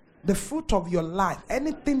goodness. The fruit of your life.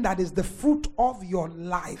 Anything that is the fruit of your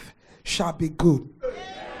life shall be good.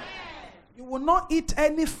 You will not eat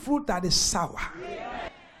any fruit that is sour.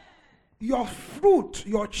 Your fruit,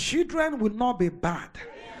 your children will not be bad.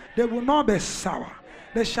 They will not be sour.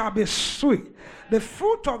 They shall be sweet. The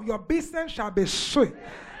fruit of your business shall be sweet.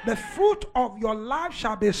 The fruit of your life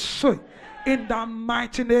shall be sweet. In the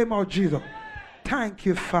mighty name of Jesus. Thank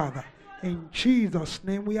you, Father. In Jesus'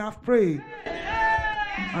 name we have prayed.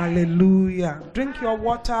 Hallelujah. Drink your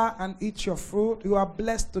water and eat your fruit. You are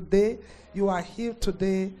blessed today. You are healed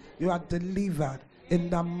today. You are delivered. In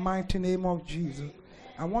the mighty name of Jesus.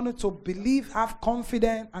 I want you to believe, have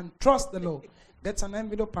confidence, and trust the Lord. Get an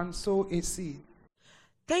envelope and sow a seed.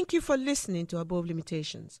 Thank you for listening to Above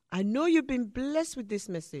Limitations. I know you've been blessed with this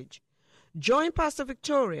message. Join Pastor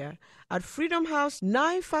Victoria at Freedom House,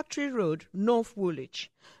 9 Factory Road, North Woolwich,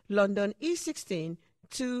 London E16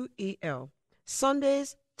 2EL.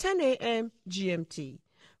 Sundays, 10 a.m. GMT.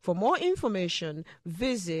 For more information,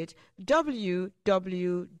 visit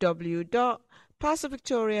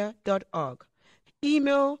www.pastorvictoria.org.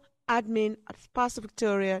 Email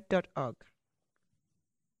admin@pastorvictoria.org.